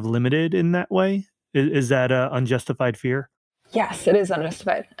 you're kind of limited in that way. Is that an unjustified fear? Yes, it is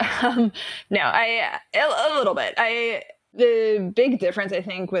unjustified. No, a little bit. The big difference, I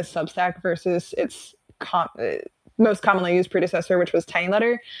think, with Substack versus its most commonly used predecessor, which was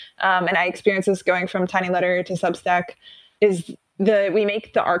TinyLetter, and I experienced this going from TinyLetter to Substack, is we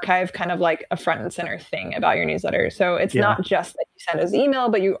make the archive kind of like a front and center thing about your newsletter. So it's not just that you send as email,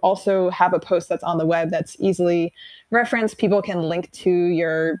 but you also have a post that's on the web that's easily referenced. People can link to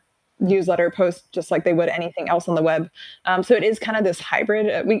your newsletter post just like they would anything else on the web. So it is kind of this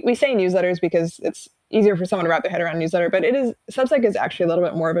hybrid. We say newsletters because it's easier for someone to wrap their head around newsletter, but Substack is actually a little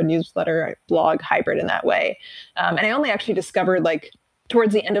bit more of a newsletter blog hybrid in that way. And I only actually discovered like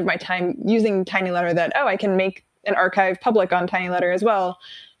towards the end of my time using TinyLetter that, I can make an archive public on TinyLetter as well.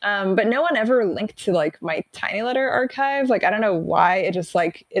 But no one ever linked to like my TinyLetter archive. Like, I don't know why. It just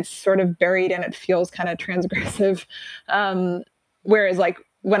like, it's sort of buried and it feels kind of transgressive. Whereas like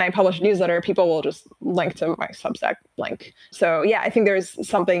when I publish a newsletter, people will just link to my Substack link. So yeah, I think there's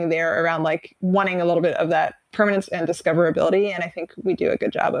something there around like wanting a little bit of that permanence and discoverability. And I think we do a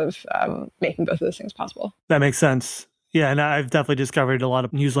good job of making both of those things possible. That makes sense. Yeah, and I've definitely discovered a lot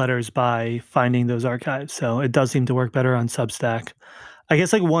of newsletters by finding those archives. So it does seem to work better on Substack. I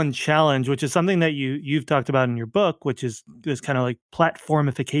guess like one challenge, which is something that you've talked about in your book, which is this kind of like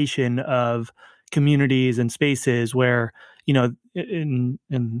platformification of communities and spaces where, in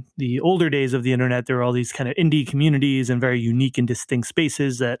the older days of the internet, there were all these kind of indie communities and very unique and distinct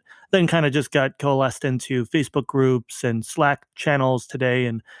spaces that then kind of just got coalesced into Facebook groups and Slack channels today.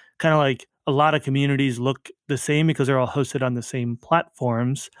 And kind of like a lot of communities look the same because they're all hosted on the same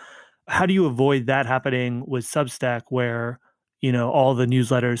platforms. How do you avoid that happening with Substack where, all the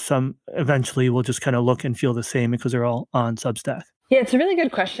newsletters, some eventually will just kind of look and feel the same because they're all on Substack? Yeah, it's a really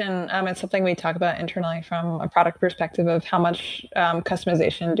good question. It's something we talk about internally from a product perspective of how much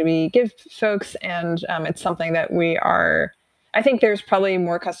customization do we give folks. And it's something that I think there's probably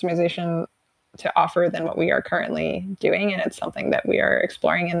more customization to offer than what we are currently doing. And it's something that we are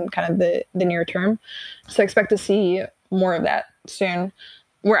exploring in kind of the near term. So I expect to see more of that soon.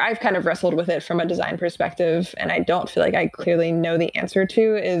 Where I've kind of wrestled with it from a design perspective, and I don't feel like I clearly know the answer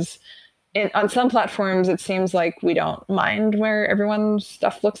to, is on some platforms, it seems like we don't mind where everyone's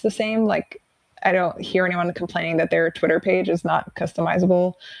stuff looks the same. Like, I don't hear anyone complaining that their Twitter page is not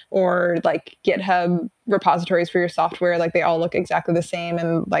customizable, or like GitHub repositories for your software, like they all look exactly the same,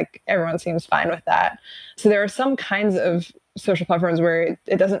 and like everyone seems fine with that. So there are some kinds of social platforms where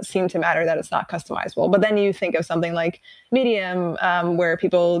it doesn't seem to matter that it's not customizable. But then you think of something like Medium, where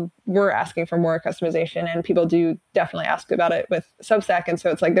people were asking for more customization, and people do definitely ask about it with Substack. And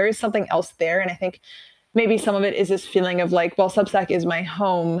so it's like there is something else there. And I think maybe some of it is this feeling of like, well, Substack is my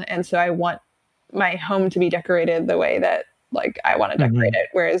home, and so I want my home to be decorated the way that like I want to decorate it.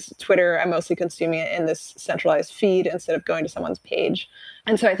 Whereas Twitter, I'm mostly consuming it in this centralized feed instead of going to someone's page.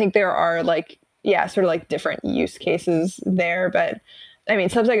 And so I think there are like, sort of like different use cases there. But I mean,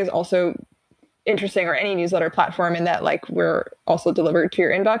 Substack is also interesting, or any newsletter platform, in that like we're also delivered to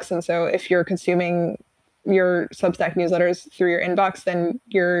your inbox. And so if you're consuming your Substack newsletters through your inbox, then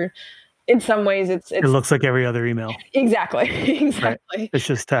you're, in some ways, it looks like every other email. Exactly. Right. It's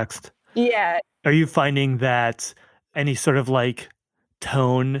just text. Yeah. Are you finding that any sort of like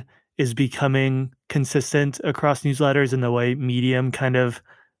tone is becoming consistent across newsletters in the way Medium kind of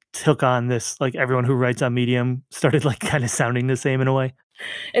took on this, like everyone who writes on Medium started like kind of sounding the same in a way?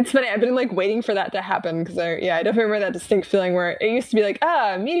 It's funny. I've been like waiting for that to happen, because I definitely remember that distinct feeling where it used to be like,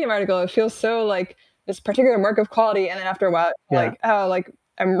 Medium article, it feels so like this particular mark of quality. And then after a while, like,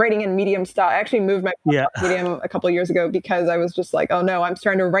 I'm writing in Medium style. I actually moved my Medium a couple of years ago because I was just like, oh no, I'm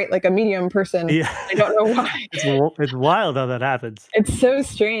starting to write like a Medium person. I don't know why. It's wild how that happens. It's so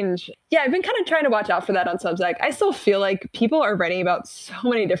strange. Yeah, I've been kind of trying to watch out for that on Substack. I still feel like people are writing about so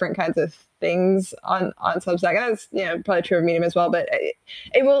many different kinds of things on Substack. And that's probably true of Medium as well, but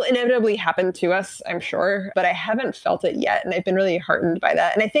it will inevitably happen to us, I'm sure. But I haven't felt it yet, and I've been really heartened by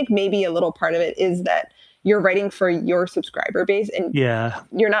that. And I think maybe a little part of it is that you're writing for your subscriber base, and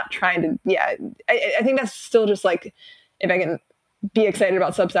you're not trying to, I think that's still just like, if I can be excited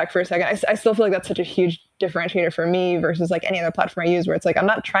about Substack for a second, I still feel like that's such a huge differentiator for me versus like any other platform I use, where it's like, I'm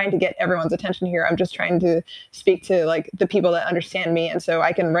not trying to get everyone's attention here. I'm just trying to speak to like the people that understand me. And so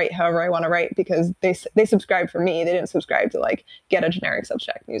I can write however I want to write because they subscribe for me. They didn't subscribe to like get a generic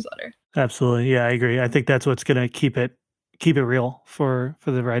Substack newsletter. Absolutely. Yeah, I agree. I think that's what's going to keep it real for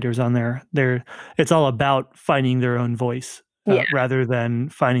the writers on there. It's all about finding their own voice rather than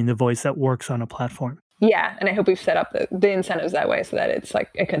finding the voice that works on a platform. Yeah, and I hope we've set up the incentives that way so that it's like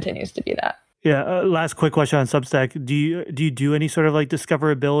it continues to be that. Yeah. Last quick question on Substack. Do you do any sort of like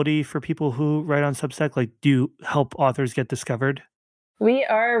discoverability for people who write on Substack? Like, do you help authors get discovered? We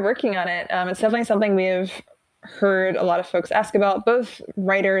are working on it. It's definitely something we've heard a lot of folks ask about, both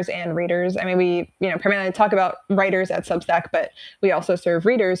writers and readers. I mean, we primarily talk about writers at Substack, but we also serve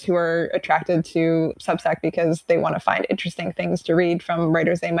readers who are attracted to Substack because they want to find interesting things to read from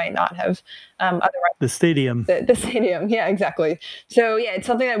writers they might not have otherwise. The stadium. The stadium. Yeah, exactly. So yeah, it's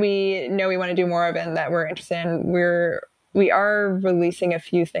something that we know we want to do more of and that we're interested in. We are releasing a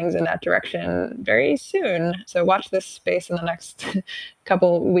few things in that direction very soon. So watch this space in the next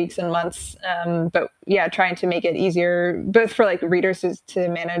couple weeks and months. But yeah, trying to make it easier, both for like readers to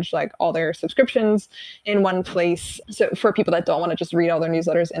manage like all their subscriptions in one place. So for people that don't want to just read all their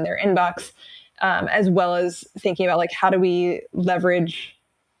newsletters in their inbox, as well as thinking about like, how do we leverage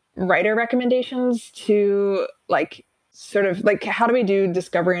writer recommendations to like, sort of like, how do we do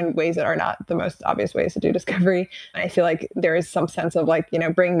discovery in ways that are not the most obvious ways to do discovery? And I feel like there is some sense of like,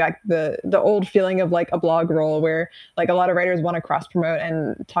 bringing back the old feeling of like a blog role where like a lot of writers want to cross promote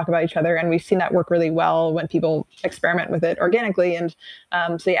and talk about each other. And we've seen that work really well when people experiment with it organically. And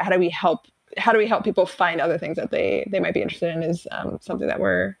so yeah, how do we help people find other things that they might be interested in is something that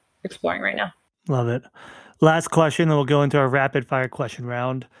we're exploring right now. Love it. Last question, then we'll go into our rapid fire question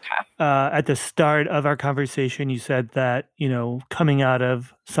round. At the start of our conversation, you said that, coming out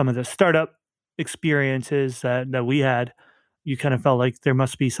of some of the startup experiences that we had, you kind of felt like there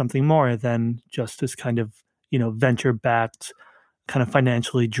must be something more than just this kind of, venture-backed, kind of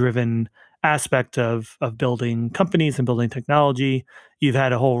financially driven aspect of building companies and building technology. You've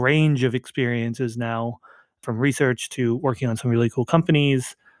had a whole range of experiences now, from research to working on some really cool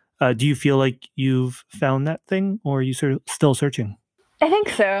companies. Do you feel like you've found that thing, or are you sort of still searching? I think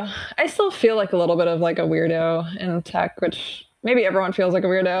so. I still feel like a little bit of like a weirdo in tech, which maybe everyone feels like a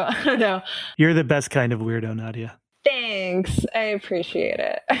weirdo. I don't know. You're the best kind of weirdo, Nadia. Thanks. I appreciate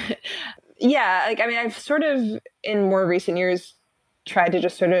it. Yeah. Like, I mean, I've sort of in more recent years tried to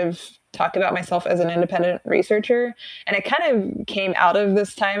just sort of talk about myself as an independent researcher. And it kind of came out of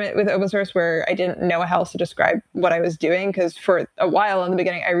this time with open source where I didn't know how else to describe what I was doing. Because for a while in the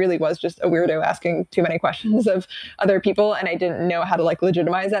beginning, I really was just a weirdo asking too many questions of other people. And I didn't know how to like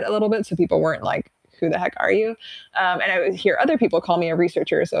legitimize that a little bit. So people weren't like, who the heck are you? And I would hear other people call me a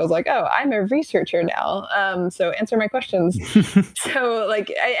researcher. So I was like, oh, I'm a researcher now. So answer my questions. So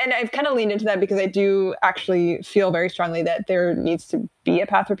like, I've kind of leaned into that because I do actually feel very strongly that there needs to be a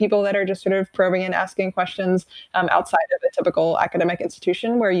path for people that are just sort of probing and asking questions outside of a typical academic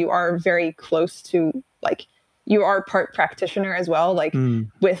institution where you are very close to like, you are part practitioner as well. Like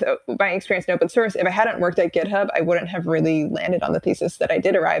with my experience in open source, if I hadn't worked at GitHub, I wouldn't have really landed on the thesis that I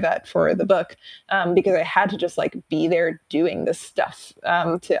did arrive at for the book because I had to just like be there doing this stuff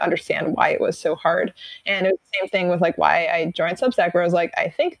to understand why it was so hard. And it was the same thing with like why I joined Substack, where I was like, I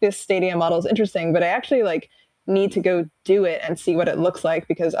think this Stadia model is interesting, but I actually like need to go do it and see what it looks like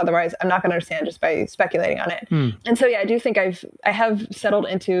because otherwise I'm not going to understand just by speculating on it. And so, yeah, I do think I have settled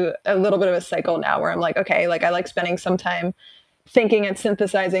into a little bit of a cycle now where I'm like, okay, like I like spending some time thinking and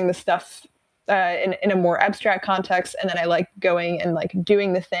synthesizing the stuff in a more abstract context. And then I like going and like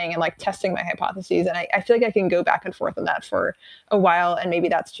doing the thing and like testing my hypotheses. And I feel like I can go back and forth on that for a while. And maybe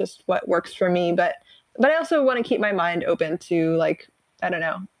that's just what works for me. But I also want to keep my mind open to like, I don't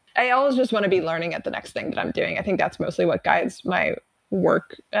know, I always just want to be learning at the next thing that I'm doing. I think that's mostly what guides my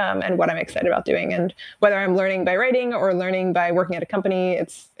work and what I'm excited about doing. And whether I'm learning by writing or learning by working at a company,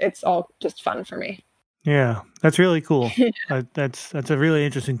 it's all just fun for me. Yeah, that's really cool. That's a really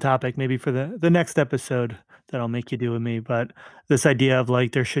interesting topic, maybe for the next episode that I'll make you do with me. But this idea of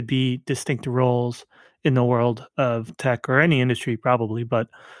like there should be distinct roles in the world of tech or any industry probably, but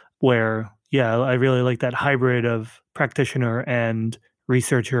where, yeah, I really like that hybrid of practitioner and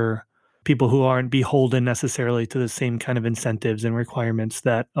researcher, people who aren't beholden necessarily to the same kind of incentives and requirements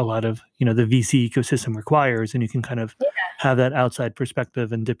that a lot of, the VC ecosystem requires. And you can kind of have that outside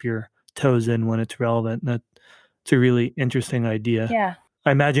perspective and dip your toes in when it's relevant. That's a really interesting idea. Yeah.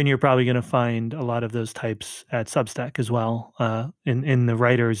 I imagine you're probably going to find a lot of those types at Substack as well in the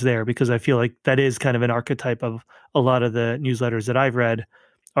writers there, because I feel like that is kind of an archetype of a lot of the newsletters that I've read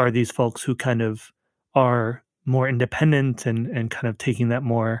are these folks who kind of are more independent and kind of taking that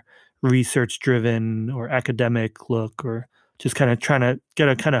more research-driven or academic look, or just kind of trying to get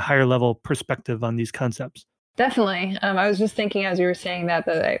a kind of higher level perspective on these concepts. Definitely. I was just thinking as you were saying that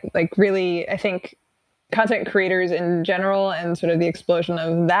I think content creators in general and sort of the explosion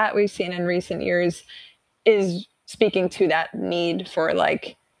of that we've seen in recent years is speaking to that need for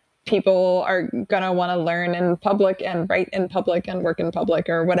like people are going to want to learn in public and write in public and work in public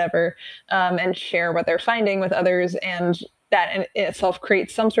or whatever, and share what they're finding with others. And that in itself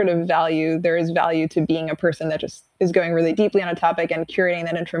creates some sort of value. There is value to being a person that just is going really deeply on a topic and curating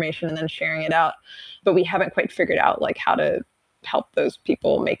that information and then sharing it out. But we haven't quite figured out like how to help those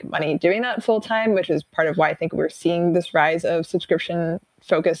people make money doing that full time, which is part of why I think we're seeing this rise of subscription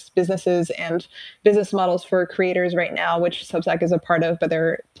focused businesses and business models for creators right now, which Substack is a part of, but there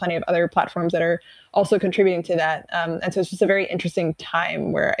are plenty of other platforms that are also contributing to that. And so it's just a very interesting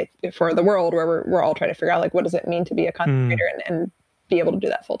time where for the world where we're all trying to figure out like, what does it mean to be a content creator and be able to do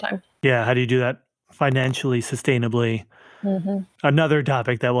that full time? Yeah. How do you do that financially, sustainably? Mm-hmm. Another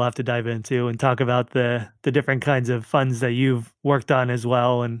topic that we'll have to dive into and talk about the different kinds of funds that you've worked on as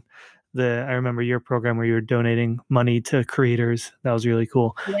well. And I remember your program where you were donating money to creators. That was really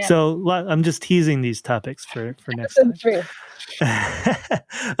cool. Yeah. So I'm just teasing these topics for next time.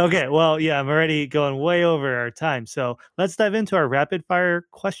 Okay. Well, yeah, I'm already going way over our time. So let's dive into our rapid fire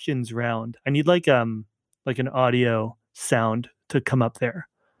questions round. I need like an audio sound to come up there,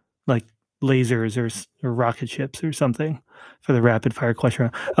 like lasers or rocket ships or something for the rapid fire question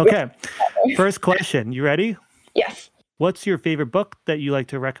round. Okay. First question. You ready? Yes. What's your favorite book that you like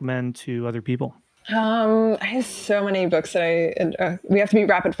to recommend to other people? I have so many books that we have to be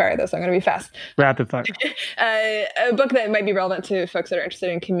rapid fire though, so I'm going to be fast. Rapid fire. A book that might be relevant to folks that are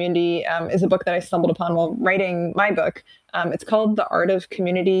interested in community is a book that I stumbled upon while writing my book. It's called The Art of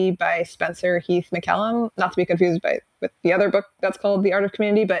Community by Spencer Heath McCallum, not to be confused with the other book that's called The Art of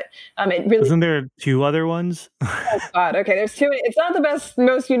Community, but it really... Isn't there two other ones? Oh, God. Okay, there's two. It's not the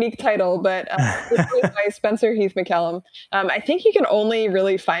most unique title, but it's really by Spencer Heath McCallum. I think you can only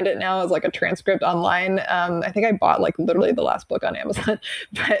really find it now as like a transcript online. I think I bought like literally the last book on Amazon,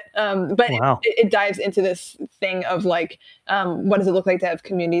 but wow. It dives into this thing of like, what does it look like to have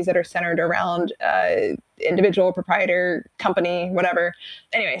communities that are centered around individual, proprietor, company, whatever.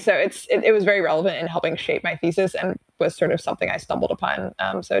 Anyway, so it was very relevant in helping shape my thesis and was sort of something I stumbled upon.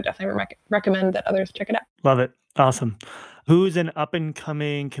 So definitely recommend that others check it out. Love it. Awesome. Who's an up and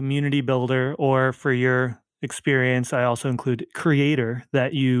coming community builder, or for your experience, I also include creator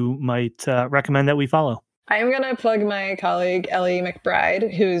that you might recommend that we follow? I'm going to plug my colleague, Ellie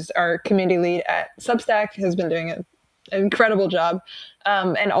McBride, who's our community lead at Substack, has been doing an incredible job.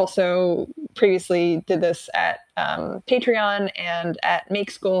 And also previously did this at Patreon and at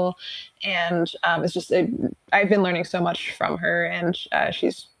Make School. And I've been learning so much from her. And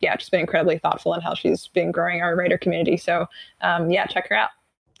she's just been incredibly thoughtful in how she's been growing our writer community. So check her out.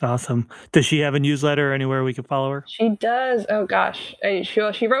 Awesome. Does she have a newsletter or anywhere we can follow her? She does. Oh, gosh.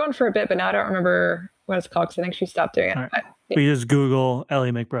 She wrote one for a bit, but now I don't remember what it's called because I think she stopped doing it. Right. We just Google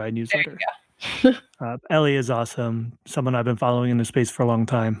Ellie McBride newsletter. Ellie is awesome. Someone I've been following in the space for a long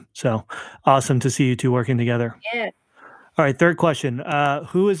time. So awesome to see you two working together. Yeah. All right. Third question.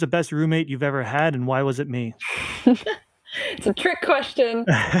 Who is the best roommate you've ever had, and why was it me? It's a trick question.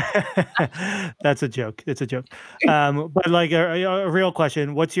 That's a joke. It's a joke. But like a real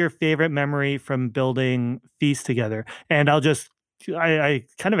question, what's your favorite memory from building Feast together? And I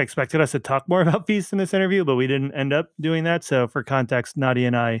kind of expected us to talk more about Feast in this interview, but we didn't end up doing that. So for context, Nadia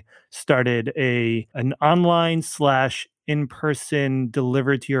and I started an online / in-person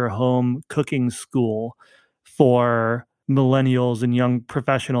delivered to your home cooking school for millennials and young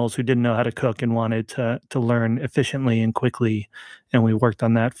professionals who didn't know how to cook and wanted to learn efficiently and quickly. And we worked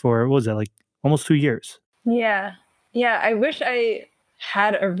on that for, what was that, like almost 2 years? Yeah. I wish I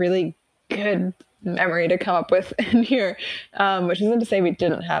had a really good memory to come up with in here, which isn't to say we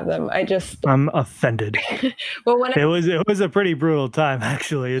didn't have them. I'm offended. Well, it was a pretty brutal time,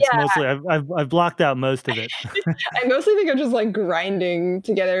 actually. It's mostly I've blocked out most of it. I mostly think of just like grinding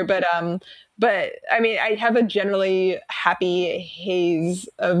together, but I mean, I have a generally happy haze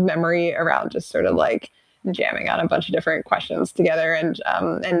of memory around just sort of like jamming on a bunch of different questions together, and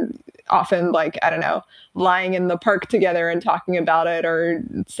often, like, I don't know, lying in the park together and talking about it, or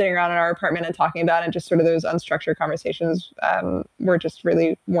sitting around in our apartment and talking about it. And just sort of those unstructured conversations were just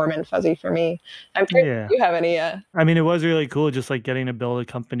really warm and fuzzy for me. I'm curious if you have any. I mean, it was really cool just like getting to build a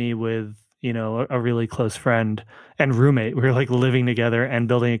company with, you know, a really close friend and roommate. We were like living together and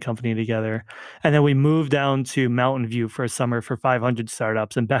building a company together. And then we moved down to Mountain View for a summer for 500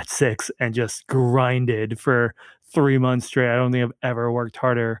 startups in batch 6 and just grinded for 3 months straight. I don't think I've ever worked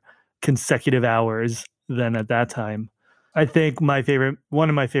harder consecutive hours than at that time. I think one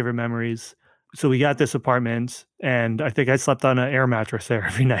of my favorite memories. So we got this apartment and I think I slept on an air mattress there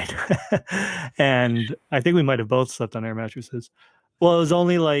every night. And I think we might have both slept on air mattresses. Well, it was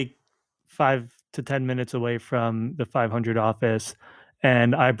only like 5 to 10 minutes away from the 500 office.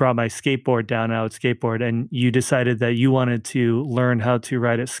 And I brought my skateboard down, I would skateboard, and you decided that you wanted to learn how to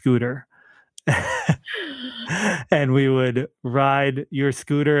ride a scooter. And we would ride your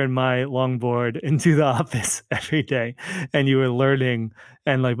scooter and my longboard into the office every day. And you were learning.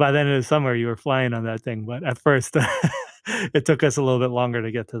 And like by the end of the summer, you were flying on that thing. But at first, it took us a little bit longer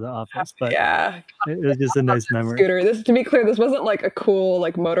to get to the office. But yeah, it was just a nice memory. Scooter. To be clear, this wasn't like a cool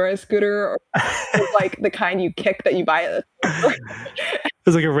like motorized scooter, or like the kind you kick that you buy at the It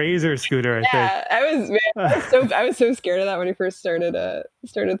was like a Razor scooter, I think. I was so scared of that when he first started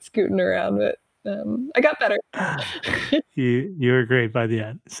scooting around, but I got better. You were great by the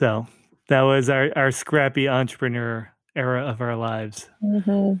end. So that was our scrappy entrepreneur era of our lives.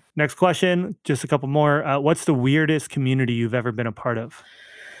 Mm-hmm. Next question, just a couple more. What's the weirdest community you've ever been a part of?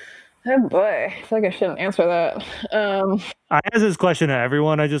 Oh boy, I feel like I shouldn't answer that. I asked this question to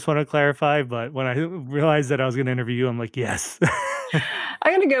everyone. I just want to clarify, but when I realized that I was going to interview you, I'm like, yes.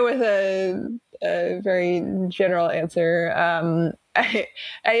 I'm going to go with a very general answer. I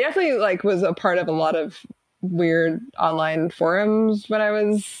definitely was a part of a lot of weird online forums when I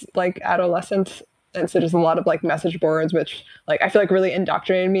was like adolescent. And so just a lot of message boards, which I feel really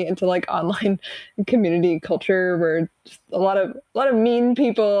indoctrinated me into online community culture, where just a lot of mean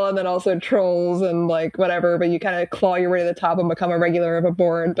people, and then also trolls and whatever, but you kind of claw your way to the top and become a regular of a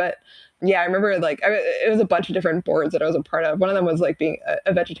board. But yeah, I remember it was a bunch of different boards that I was a part of. One of them was being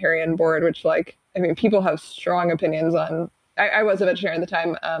a vegetarian board, which people have strong opinions on. I was a vegetarian at the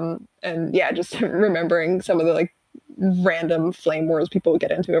time. And yeah, just remembering some of the random flame wars people get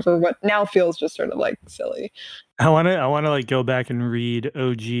into over what now feels just sort of silly. I want to go back and read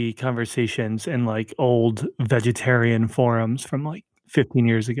OG conversations in old vegetarian forums from 15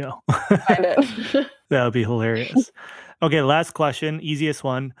 years ago. Find it. That would be hilarious. Okay, last question, easiest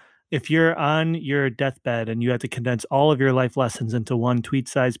one. If you're on your deathbed and you had to condense all of your life lessons into one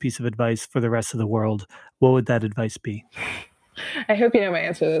tweet-sized piece of advice for the rest of the world, what would that advice be? I hope you know my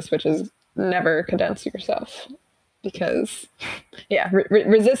answer to this, which is never condense yourself. because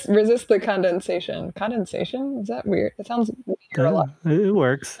resist the condensation. Condensation? Is that weird? It sounds weird a lot. It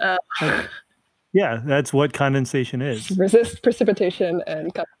works. Yeah, that's what condensation is. Resist precipitation and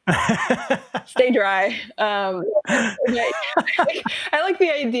stay dry. I like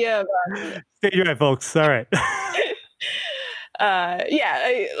the idea of stay dry, folks. All right.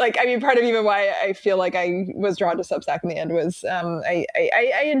 Part of even why I feel like I was drawn to Substack in the end was I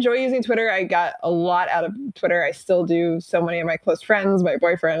enjoy using Twitter. I got a lot out of Twitter. I still do. So many of my close friends, my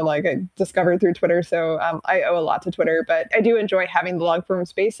boyfriend, I discovered through Twitter. So I owe a lot to Twitter, but I do enjoy having the long form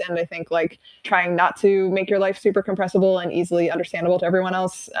space. And I think trying not to make your life super compressible and easily understandable to everyone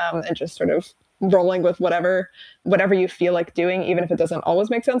else, and just sort of rolling with whatever you feel like doing, even if it doesn't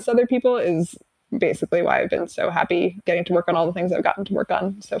always make sense to other people, is basically why I've been so happy getting to work on all the things I've gotten to work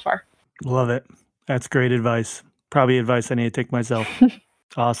on so far. Love it. That's great advice. Probably advice I need to take myself.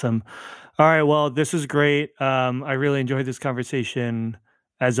 Awesome. All right. Well, this is great. I really enjoyed this conversation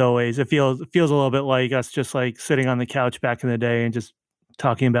as always. It feels a little bit like us just sitting on the couch back in the day and just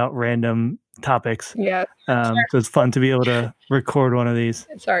talking about random topics. Yeah. So it's fun to be able to record one of these.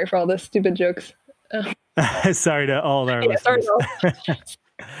 Sorry for all the stupid jokes. Sorry to all our listeners.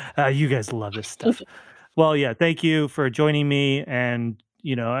 You guys love this stuff. Well, yeah, thank you for joining me. And,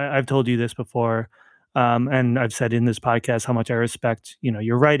 I've told you this before, and I've said in this podcast how much I respect,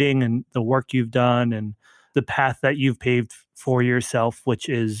 your writing and the work you've done and the path that you've paved for yourself, which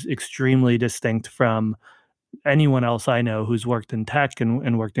is extremely distinct from anyone else I know who's worked in tech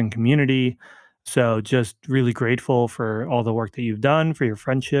and worked in community. So just really grateful for all the work that you've done, for your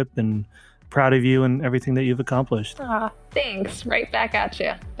friendship, and proud of you and everything that you've accomplished. Thanks. Right back at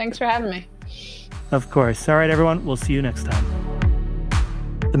you. Thanks for having me. Of course. All right, everyone. We'll see you next time.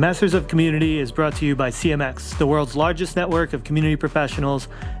 The Masters of Community is brought to you by CMX, the world's largest network of community professionals,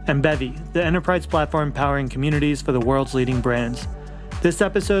 and Bevy, the enterprise platform powering communities for the world's leading brands. This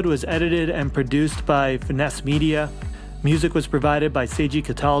episode was edited and produced by Finesse Media. Music was provided by Seiji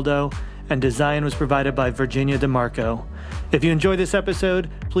Cataldo, and design was provided by Virginia DeMarco. If you enjoyed this episode,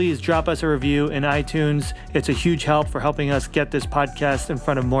 please drop us a review in iTunes. It's a huge help for helping us get this podcast in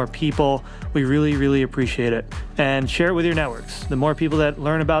front of more people. We really, really appreciate it. And share it with your networks. The more people that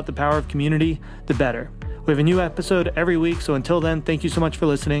learn about the power of community, the better. We have a new episode every week, so until then, thank you so much for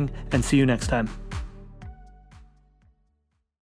listening, and see you next time.